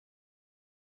podcasts.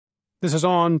 This is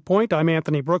On Point. I'm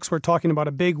Anthony Brooks. We're talking about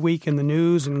a big week in the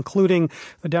news, including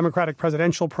the Democratic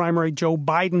presidential primary, Joe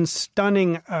Biden's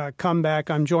stunning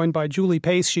comeback. I'm joined by Julie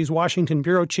Pace. She's Washington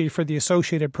bureau chief for the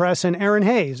Associated Press, and Aaron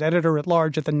Hayes,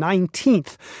 editor-at-large at the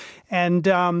 19th. And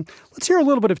let's hear a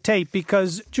little bit of tape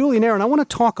because, Julie and Aaron, I want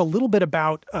to talk a little bit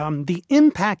about the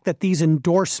impact that these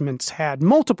endorsements had.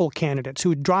 Multiple candidates who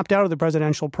had dropped out of the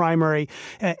presidential primary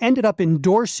ended up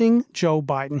endorsing Joe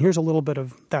Biden. Here's a little bit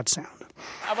of that sound.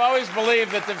 I've always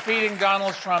believed that defeating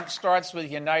Donald Trump starts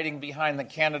with uniting behind the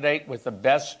candidate with the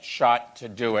best shot to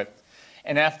do it.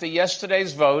 And after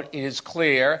yesterday's vote, it is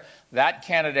clear that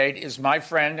candidate is my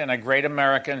friend and a great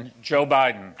American, Joe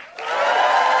Biden.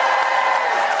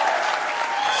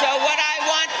 So what I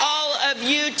want all of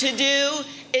you to do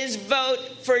is vote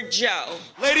for Joe.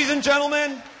 Ladies and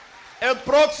gentlemen, el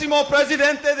próximo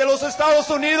presidente de los Estados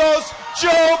Unidos,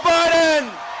 Joe Biden.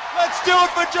 Let's do it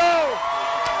for Joe.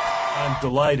 I'm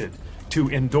delighted to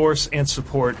endorse and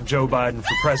support Joe Biden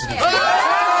for president.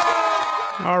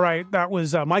 All right. That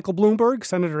was Michael Bloomberg,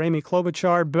 Senator Amy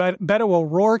Klobuchar, Beto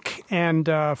O'Rourke, and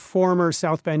former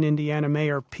South Bend, Indiana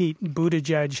Mayor Pete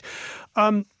Buttigieg.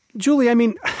 Julie, I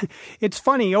mean, it's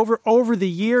funny. Over the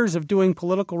years of doing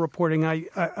political reporting,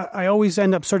 I always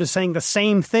end up sort of saying the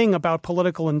same thing about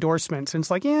political endorsements. And it's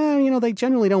like, yeah, they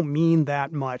generally don't mean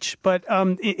that much. But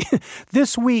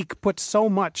this week put so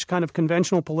much kind of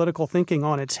conventional political thinking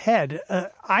on its head.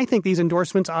 I think these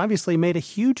endorsements obviously made a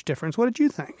huge difference. What did you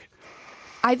think?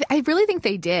 I really think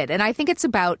they did. And I think it's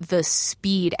about the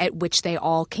speed at which they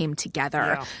all came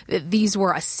together. Yeah. These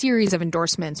were a series of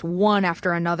endorsements, one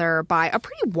after another, by a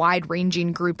pretty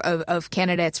wide-ranging group of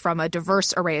candidates from a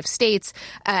diverse array of states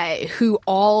who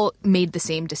all made the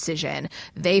same decision.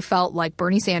 They felt like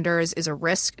Bernie Sanders is a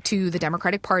risk to the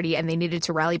Democratic Party, and they needed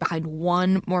to rally behind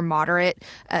one more moderate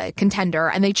contender,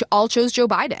 and they all chose Joe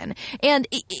Biden. And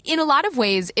in a lot of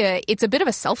ways, it's a bit of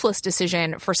a selfless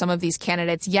decision for some of these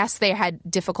candidates. Yes, they had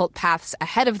difficult paths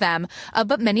ahead of them,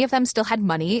 but many of them still had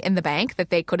money in the bank that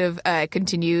they could have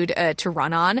continued to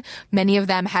run on. Many of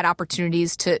them had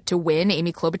opportunities to win.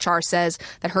 Amy Klobuchar says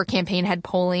that her campaign had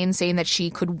polling saying that she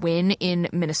could win in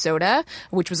Minnesota,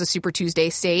 which was a Super Tuesday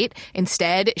state.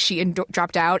 Instead, she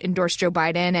dropped out, endorsed Joe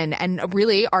Biden, and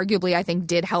really, arguably, I think,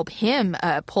 did help him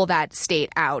pull that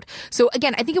state out. So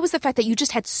again, I think it was the fact that you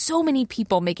just had so many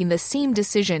people making the same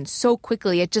decision so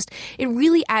quickly. It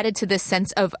really added to this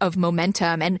sense of momentum.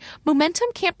 And momentum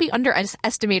can't be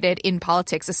underestimated in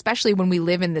politics, especially when we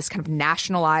live in this kind of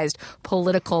nationalized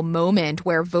political moment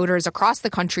where voters across the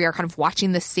country are kind of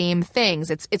watching the same things.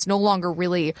 It's no longer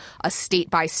really a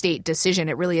state-by-state decision.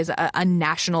 It really is a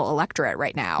national electorate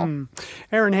right now.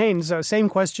 Aaron Haynes, same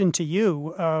question to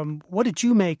you. What did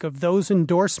you make of those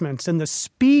endorsements and the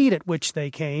speed at which they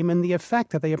came and the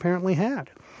effect that they apparently had?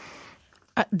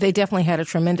 They definitely had a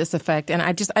tremendous effect. And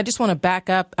I just want to back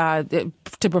up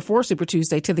to before Super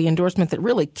Tuesday to the endorsement that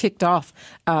really kicked off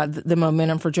the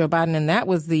momentum for Joe Biden. And that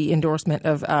was the endorsement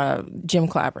of Jim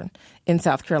Clyburn in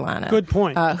South Carolina. Good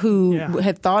point. Who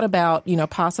had thought about,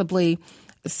 possibly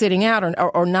sitting out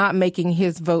or not making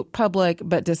his vote public,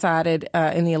 but decided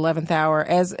in the 11th hour,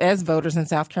 as voters in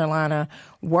South Carolina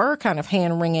were kind of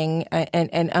hand-wringing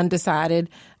and undecided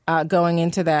going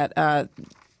into that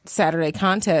Saturday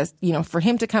contest, for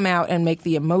him to come out and make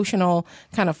the emotional,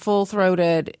 kind of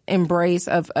full-throated embrace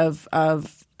of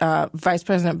Vice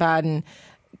President Biden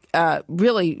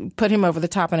really put him over the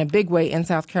top in a big way in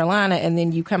South Carolina. And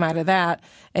then you come out of that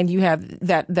and you have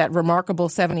that remarkable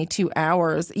 72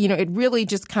 hours. It really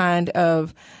just kind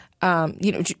of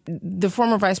the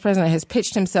former vice president has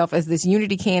pitched himself as this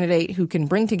unity candidate who can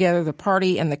bring together the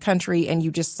party and the country, and you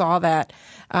just saw that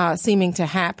seeming to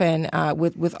happen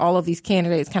with all of these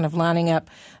candidates kind of lining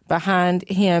up behind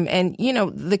him. And,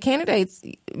 the candidates,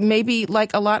 maybe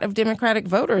like a lot of Democratic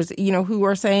voters, who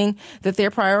are saying that their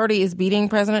priority is beating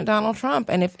President Donald Trump.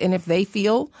 And if they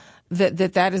feel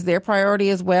that is their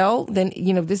priority as well, then,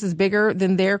 this is bigger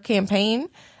than their campaign.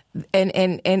 And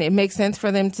it makes sense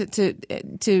for them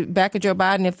to back a Joe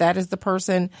Biden if that is the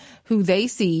person who they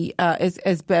see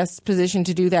as best positioned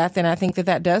to do that. Then I think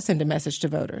that does send a message to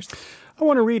voters. I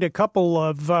want to read a couple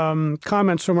of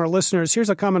comments from our listeners. Here's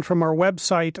a comment from our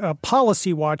website.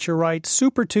 Policy Watcher writes,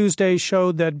 Super Tuesday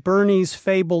showed that Bernie's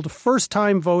fabled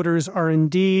first-time voters are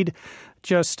indeed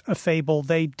just a fable.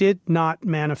 They did not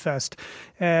manifest.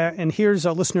 And here's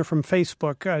a listener from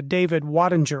Facebook, David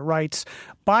Wattinger, writes,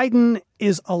 Biden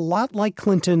is a lot like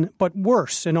Clinton, but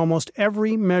worse in almost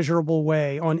every measurable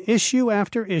way. On issue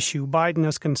after issue, Biden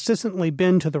has consistently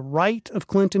been to the right of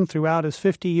Clinton throughout his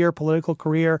 50-year political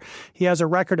career. He has a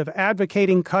record of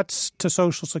advocating cuts to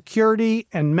Social Security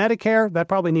and Medicare. That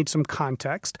probably needs some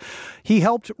context. He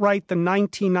helped write the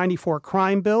 1994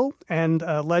 crime bill and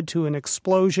led to an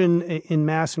explosion in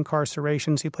mass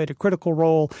incarcerations. He played a critical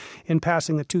role in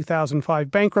passing the 2005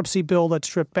 bankruptcy bill that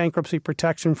stripped bankruptcy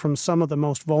protection from some of the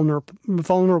most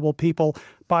vulnerable people.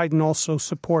 Biden also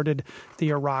supported the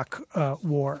Iraq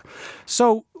war.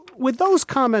 So with those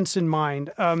comments in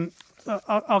mind,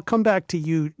 I'll come back to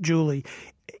you, Julie.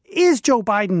 Is Joe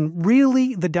Biden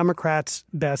really the Democrats'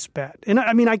 best bet? And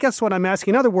I mean, I guess what I'm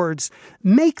asking, in other words,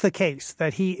 make the case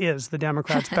that he is the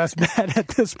Democrats' best bet at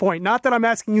this point. Not that I'm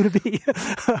asking you to be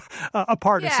a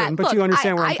partisan, but you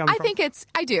understand where I'm coming from.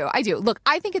 I do. Look,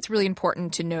 I think it's really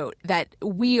important to note that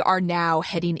we are now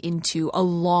heading into a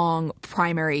long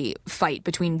primary fight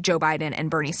between Joe Biden and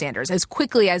Bernie Sanders. As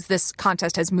quickly as this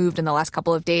contest has moved in the last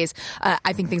couple of days,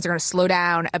 I think things are going to slow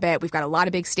down a bit. We've got a lot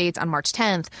of big states on March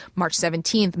 10th, March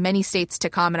 17th, many states to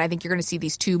come. And I think you're going to see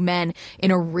these two men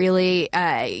in a really,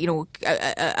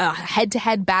 a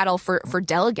head-to-head battle for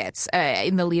delegates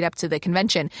in the lead up to the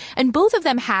convention. And both of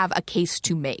them have a case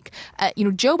to make.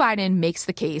 Joe Biden makes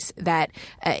the case that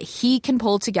he can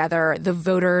pull together the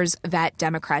voters that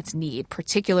Democrats need,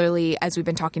 particularly as we've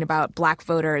been talking about black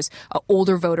voters,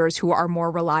 older voters who are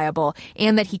more reliable,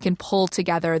 and that he can pull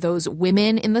together those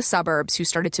women in the suburbs who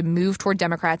started to move toward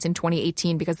Democrats in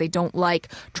 2018 because they don't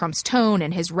like Trump's tone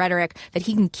and his rhetoric, that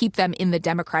he can keep them in the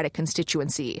Democratic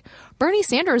constituency. Bernie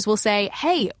Sanders will say,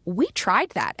 hey, we tried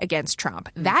that against Trump.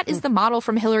 That is the model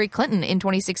from Hillary Clinton in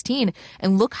 2016,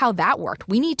 and look how that worked.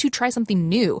 We need to try something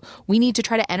new. We need to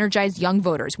try to energize young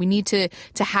voters. We need to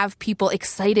have people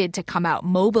excited to come out,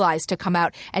 mobilized to come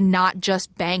out, and not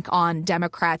just bank on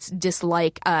Democrats'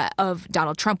 dislike of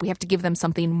Donald Trump. We have to give them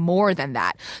something more than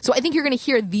that. So I think you're going to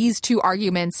hear these two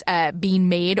arguments being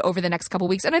made over the next couple of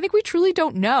weeks. And I think we truly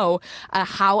don't know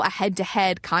how a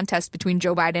head-to-head contest between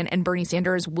Joe Biden and Bernie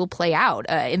Sanders will play out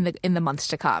in the months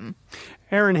to come.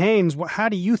 Aaron Haynes, how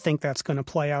do you think that's going to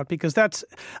play out? Because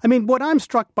what I'm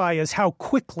struck by is how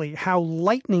quickly, how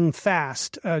lightning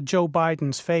fast Joe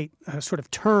Biden's fate sort of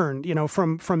turned,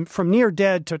 from near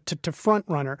dead to front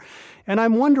runner. And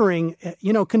I'm wondering,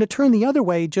 can it turn the other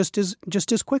way just as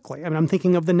quickly? I mean, I'm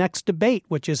thinking of the next debate,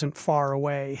 which isn't far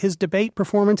away. His debate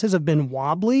performances have been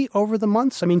wobbly over the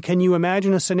months. I mean, can you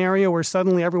imagine a scenario where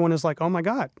suddenly everyone is like, oh, my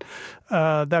God,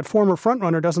 that former front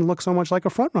runner doesn't look so much like a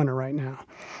front runner right now?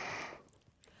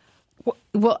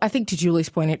 Well, I think to Julie's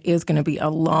point, it is going to be a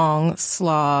long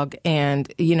slog.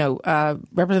 And,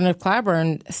 Representative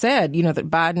Clyburn said, that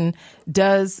Biden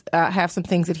does have some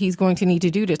things that he's going to need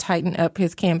to do to tighten up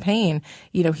his campaign.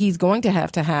 He's going to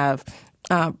have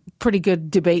pretty good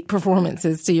debate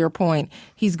performances, to your point.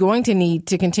 He's going to need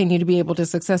to continue to be able to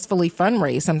successfully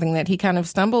fundraise, something that he kind of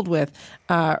stumbled with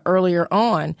earlier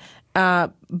on.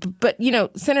 But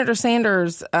Senator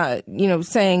Sanders,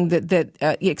 saying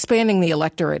that expanding the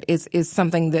electorate is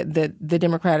something that the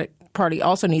Democratic Party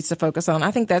also needs to focus on.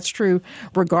 I think that's true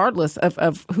regardless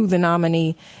of who the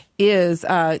nominee is.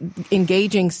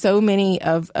 Engaging so many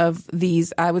of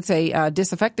these, I would say,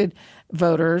 disaffected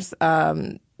voters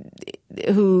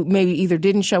who maybe either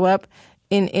didn't show up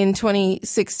in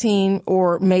 2016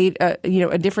 or made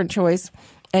a different choice,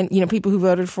 and people who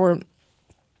voted for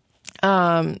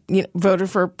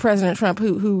President Trump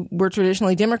who were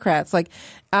traditionally Democrats,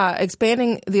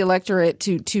 expanding the electorate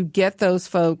to get those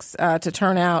folks to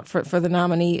turn out for the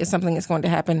nominee is something that's going to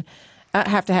have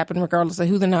to happen regardless of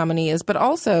who the nominee is. But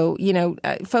also,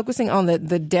 focusing on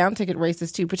the down ticket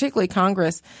races too, particularly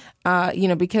Congress,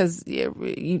 because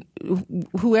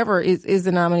whoever is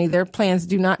the nominee, their plans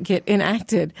do not get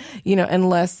enacted,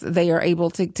 unless they are able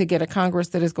to get a Congress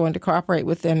that is going to cooperate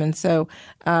with them. And so,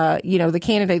 the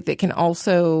candidate that can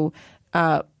also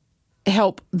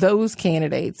help those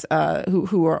candidates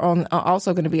who are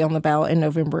also going to be on the ballot in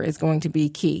November is going to be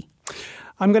key.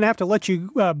 I'm going to have to let you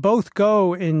both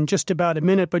go in just about a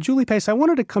minute. But Julie Pace, I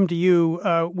wanted to come to you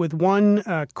with one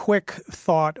quick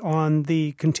thought on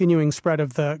the continuing spread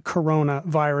of the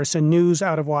coronavirus and news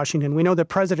out of Washington. We know that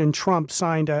President Trump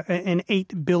signed an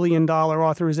 $8 billion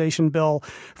authorization bill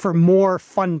for more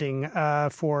funding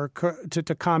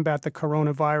to combat the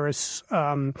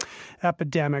coronavirus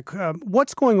epidemic.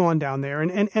 What's going on down there?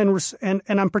 And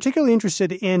I'm particularly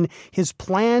interested in his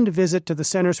planned visit to the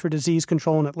Centers for Disease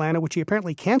Control in Atlanta, which he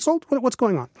apparently canceled. What's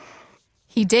going on?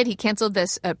 He did. He canceled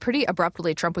this pretty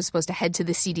abruptly. Trump was supposed to head to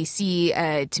the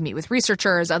CDC to meet with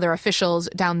researchers, other officials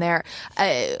down there.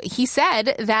 He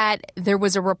said that there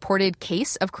was a reported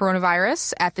case of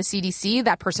coronavirus at the CDC.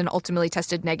 That person ultimately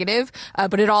tested negative,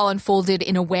 but it all unfolded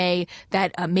in a way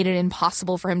that made it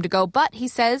impossible for him to go. But he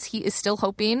says he is still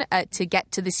hoping to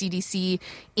get to the CDC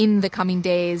in the coming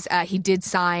days. He did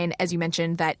sign, as you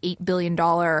mentioned, that $8 billion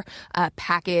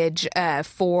package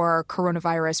for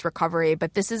coronavirus recovery.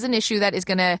 But this is an issue that is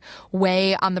going to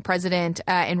weigh on the president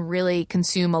and really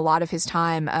consume a lot of his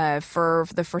time for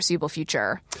the foreseeable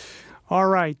future. All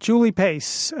right. Julie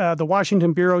Pace, the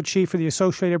Washington bureau chief for the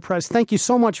Associated Press. Thank you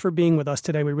so much for being with us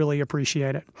today. We really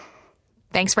appreciate it.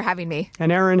 Thanks for having me.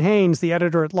 And Aaron Haynes, the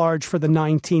editor-at-large for the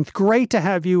 19th. Great to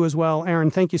have you as well.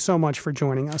 Aaron, thank you so much for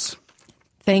joining us.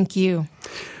 Thank you.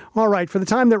 All right, for the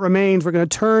time that remains, we're going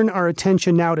to turn our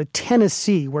attention now to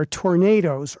Tennessee, where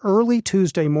tornadoes early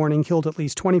Tuesday morning killed at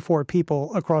least 24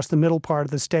 people across the middle part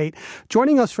of the state.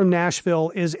 Joining us from Nashville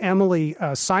is Emily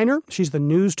Seiner. She's the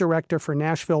news director for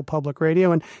Nashville Public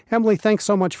Radio. And Emily, thanks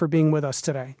so much for being with us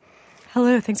today.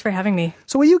 Hello, thanks for having me.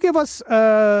 So will you give us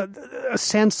a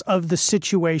sense of the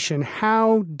situation?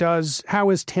 How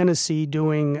is Tennessee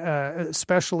doing,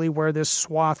 especially where this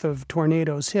swath of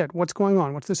tornadoes hit? What's going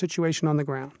on? What's the situation on the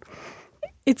ground?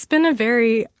 It's been a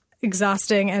very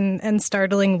exhausting and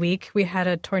startling week. We had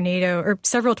a tornado, or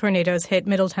several tornadoes hit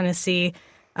Middle Tennessee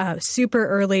super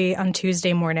early on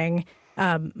Tuesday morning.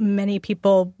 Many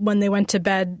people, when they went to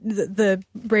bed, the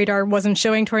radar wasn't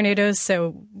showing tornadoes,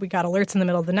 so we got alerts in the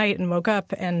middle of the night and woke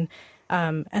up. And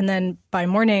then by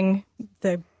morning,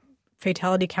 the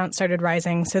fatality count started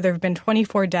rising. So there have been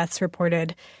 24 deaths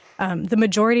reported. The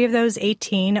majority of those,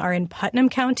 18, are in Putnam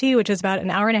County, which is about an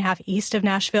hour and a half east of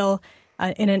Nashville,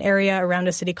 in an area around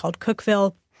a city called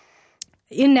Cookeville.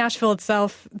 In Nashville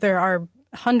itself, there are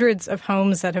hundreds of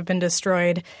homes that have been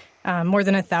destroyed, more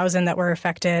than 1,000 that were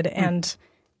affected, and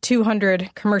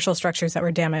 200 commercial structures that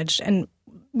were damaged. And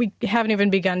we haven't even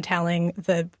begun tallying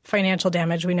the financial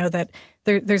damage. We know that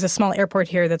there's a small airport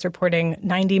here that's reporting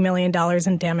 $90 million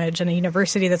in damage and a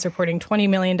university that's reporting $20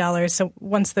 million. So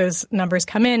once those numbers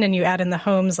come in and you add in the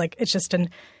homes, it's just an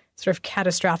sort of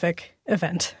catastrophic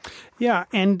event. Yeah,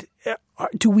 and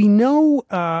do we know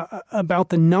about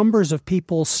the numbers of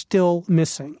people still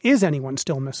missing? Is anyone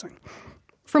still missing?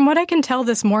 From what I can tell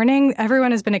this morning,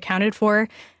 everyone has been accounted for.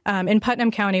 In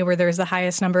Putnam County, where there's the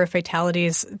highest number of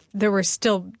fatalities, there were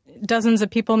still dozens of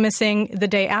people missing the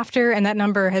day after, and that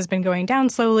number has been going down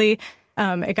slowly.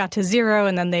 It got to 0,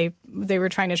 and then they were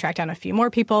trying to track down a few more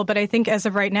people. But I think as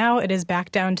of right now, it is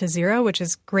back down to 0, which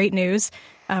is great news,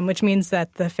 which means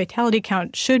that the fatality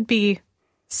count should be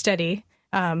steady.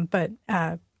 But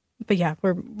yeah,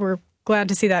 we're glad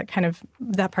to see that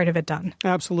part of it done.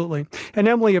 Absolutely. And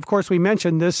Emily, of course, we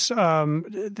mentioned this.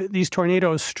 These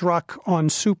tornadoes struck on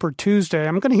Super Tuesday.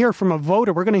 I'm going to hear from a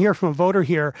voter. We're going to hear from a voter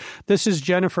here. This is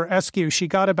Jennifer Eskew. She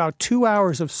got about 2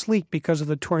 hours of sleep because of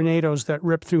the tornadoes that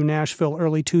ripped through Nashville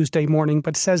early Tuesday morning,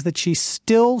 but says that she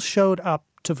still showed up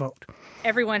to vote.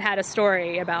 Everyone had a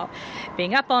story about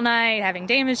being up all night, having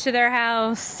damage to their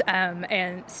house,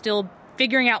 and still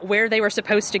figuring out where they were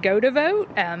supposed to go to vote,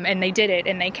 and they did it,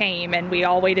 and they came, and we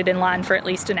all waited in line for at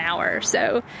least an hour.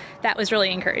 So that was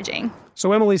really encouraging.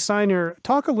 So Emily Seiner,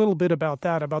 talk a little bit about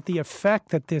that, about the effect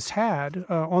that this had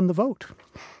on the vote.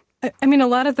 I mean, a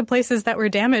lot of the places that were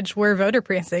damaged were voter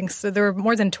precincts. So there were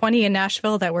more than 20 in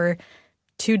Nashville that were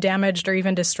too damaged or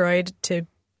even destroyed to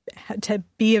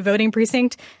be a voting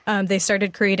precinct. They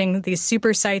started creating these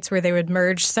super sites where they would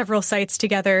merge several sites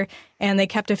together, and they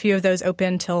kept a few of those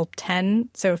open till 10,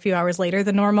 so a few hours later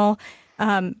than normal.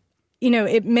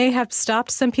 It may have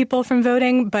stopped some people from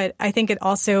voting, but I think it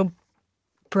also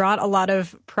brought a lot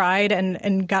of pride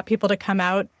and got people to come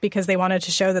out because they wanted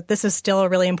to show that this is still a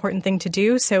really important thing to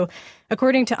do. So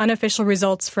according to unofficial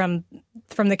results from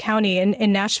the county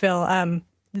in Nashville,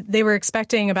 they were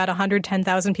expecting about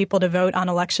 110,000 people to vote on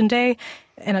Election Day,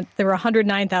 and there were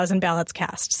 109,000 ballots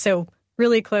cast. So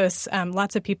really close.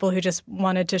 Lots of people who just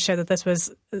wanted to show that this was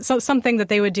something that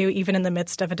they would do even in the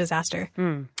midst of a disaster.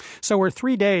 So we're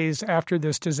 3 days after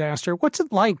this disaster. What's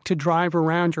it like to drive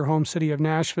around your home city of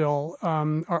Nashville?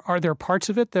 Are there parts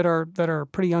of it that are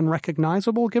pretty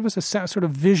unrecognizable? Give us a sort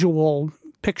of visual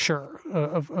picture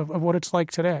of what it's like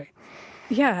today.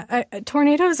 Yeah,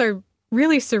 tornadoes are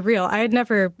really surreal. I had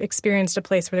never experienced a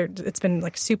place where it's been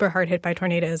super hard hit by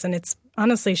tornadoes, and it's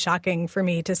honestly shocking for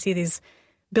me to see these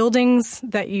buildings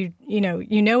that you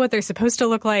know what they're supposed to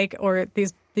look like, or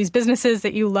these businesses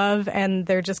that you love, and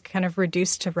they're just kind of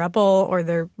reduced to rubble, or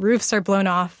their roofs are blown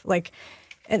off.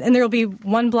 And there'll be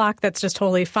one block that's just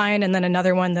totally fine, and then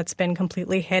another one that's been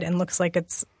completely hit and looks like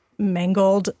it's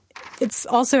mangled. It's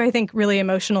also, I think, really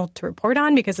emotional to report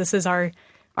on because this is our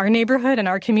neighborhood and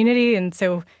our community, and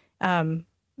so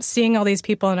seeing all these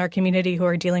people in our community who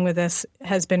are dealing with this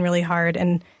has been really hard.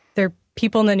 And there are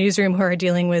people in the newsroom who are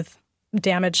dealing with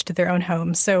damage to their own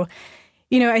homes. So,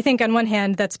 I think on one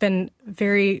hand, that's been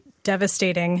very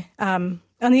devastating. On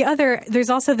the other, there's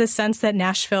also this sense that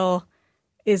Nashville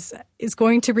is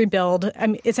going to rebuild. I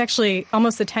mean, it's actually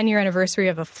almost the 10-year anniversary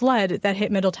of a flood that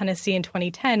hit Middle Tennessee in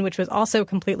 2010, which was also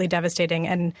completely devastating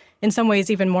and in some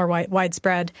ways even more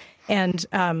widespread. And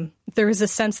there was a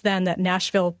sense then that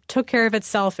Nashville took care of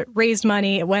itself. It raised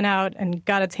money. It went out and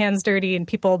got its hands dirty, and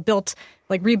people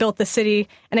rebuilt the city.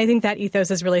 And I think that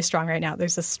ethos is really strong right now.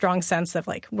 There's a strong sense of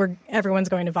everyone's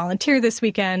going to volunteer this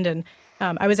weekend. And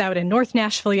I was out in North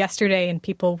Nashville yesterday, and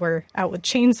people were out with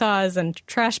chainsaws and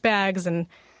trash bags, and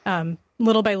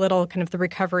little by little, kind of the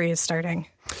recovery is starting.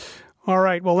 All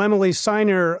right. Well, Emily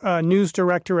Seiner, news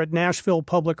director at Nashville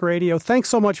Public Radio, thanks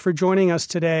so much for joining us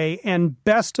today, and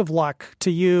best of luck to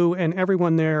you and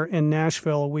everyone there in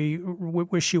Nashville. We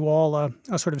wish you all a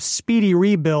sort of speedy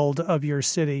rebuild of your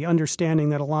city, understanding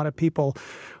that a lot of people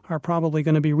are probably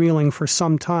going to be reeling for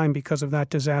some time because of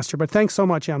that disaster. But thanks so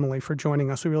much, Emily, for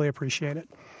joining us. We really appreciate it.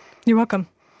 You're welcome.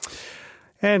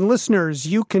 And listeners,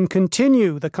 you can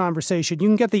continue the conversation. You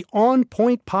can get the On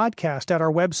Point podcast at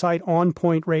our website,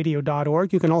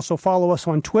 onpointradio.org. You can also follow us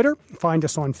on Twitter, find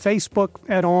us on Facebook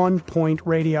at On Point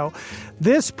Radio.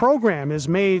 This program is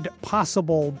made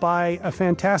possible by a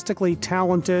fantastically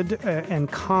talented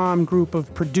and calm group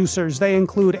of producers. They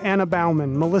include Anna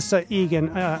Bauman, Melissa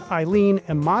Egan, Eileen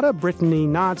Amata, Brittany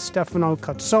Knott, Stefano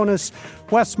Katsonis,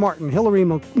 Wes Martin, Hillary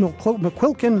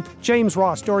McQuilkin, James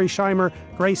Ross, Dory Scheimer,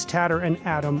 Grace Tatter, and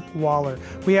Adam Waller.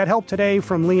 We had help today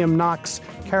from Liam Knox,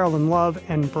 Carolyn Love,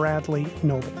 and Bradley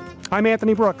Noble. I'm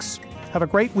Anthony Brooks. Have a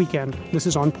great weekend. This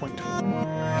is On Point.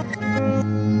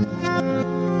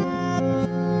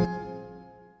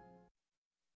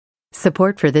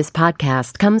 Support for this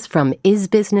podcast comes from Is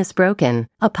Business Broken,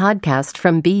 a podcast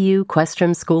from BU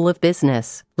Questrom School of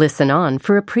Business. Listen on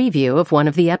for a preview of one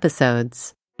of the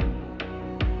episodes.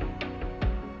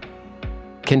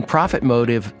 Can Profit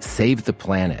Motive save the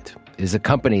planet? Is a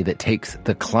company that takes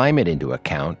the climate into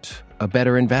account a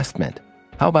better investment?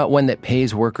 How about one that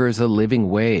pays workers a living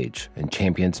wage and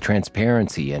champions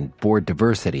transparency and board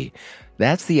diversity?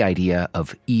 That's the idea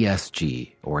of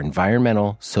ESG, or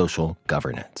environmental social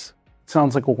governance.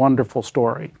 Sounds like a wonderful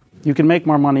story. You can make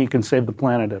more money, you can save the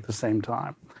planet at the same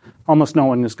time. Almost no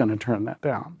one is going to turn that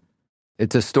down.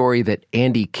 It's a story that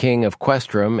Andy King of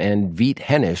Questrom and Veet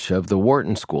Hennish of the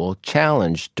Wharton School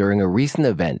challenged during a recent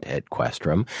event at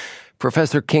Questrom.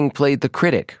 Professor King played the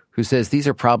critic, who says these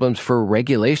are problems for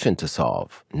regulation to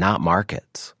solve, not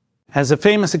markets. As a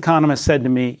famous economist said to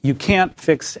me, you can't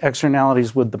fix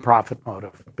externalities with the profit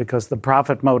motive, because the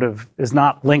profit motive is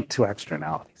not linked to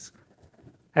externalities.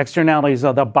 Externalities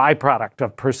are the byproduct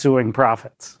of pursuing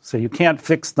profits. So you can't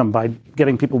fix them by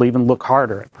getting people to even look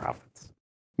harder at profits.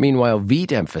 Meanwhile,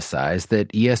 Veet emphasized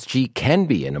that ESG can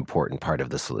be an important part of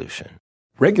the solution.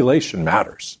 Regulation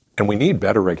matters, and we need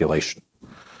better regulation.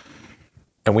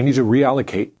 And we need to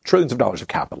reallocate trillions of dollars of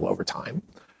capital over time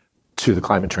to the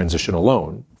climate transition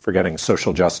alone, forgetting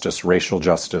social justice, racial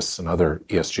justice, and other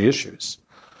ESG issues.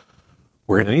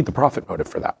 We're going to need the profit motive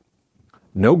for that.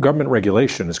 No government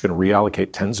regulation is going to reallocate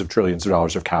tens of trillions of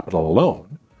dollars of capital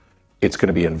alone. It's going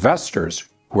to be investors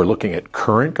who are looking at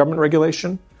current government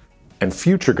regulation and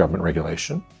future government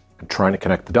regulation and trying to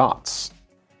connect the dots.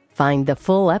 Find the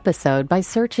full episode by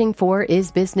searching for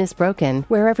Is Business Broken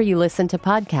wherever you listen to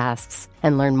podcasts,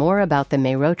 and learn more about the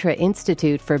Mehrotra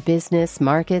Institute for Business,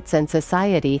 Markets, and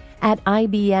Society at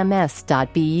ibms.bu.edu.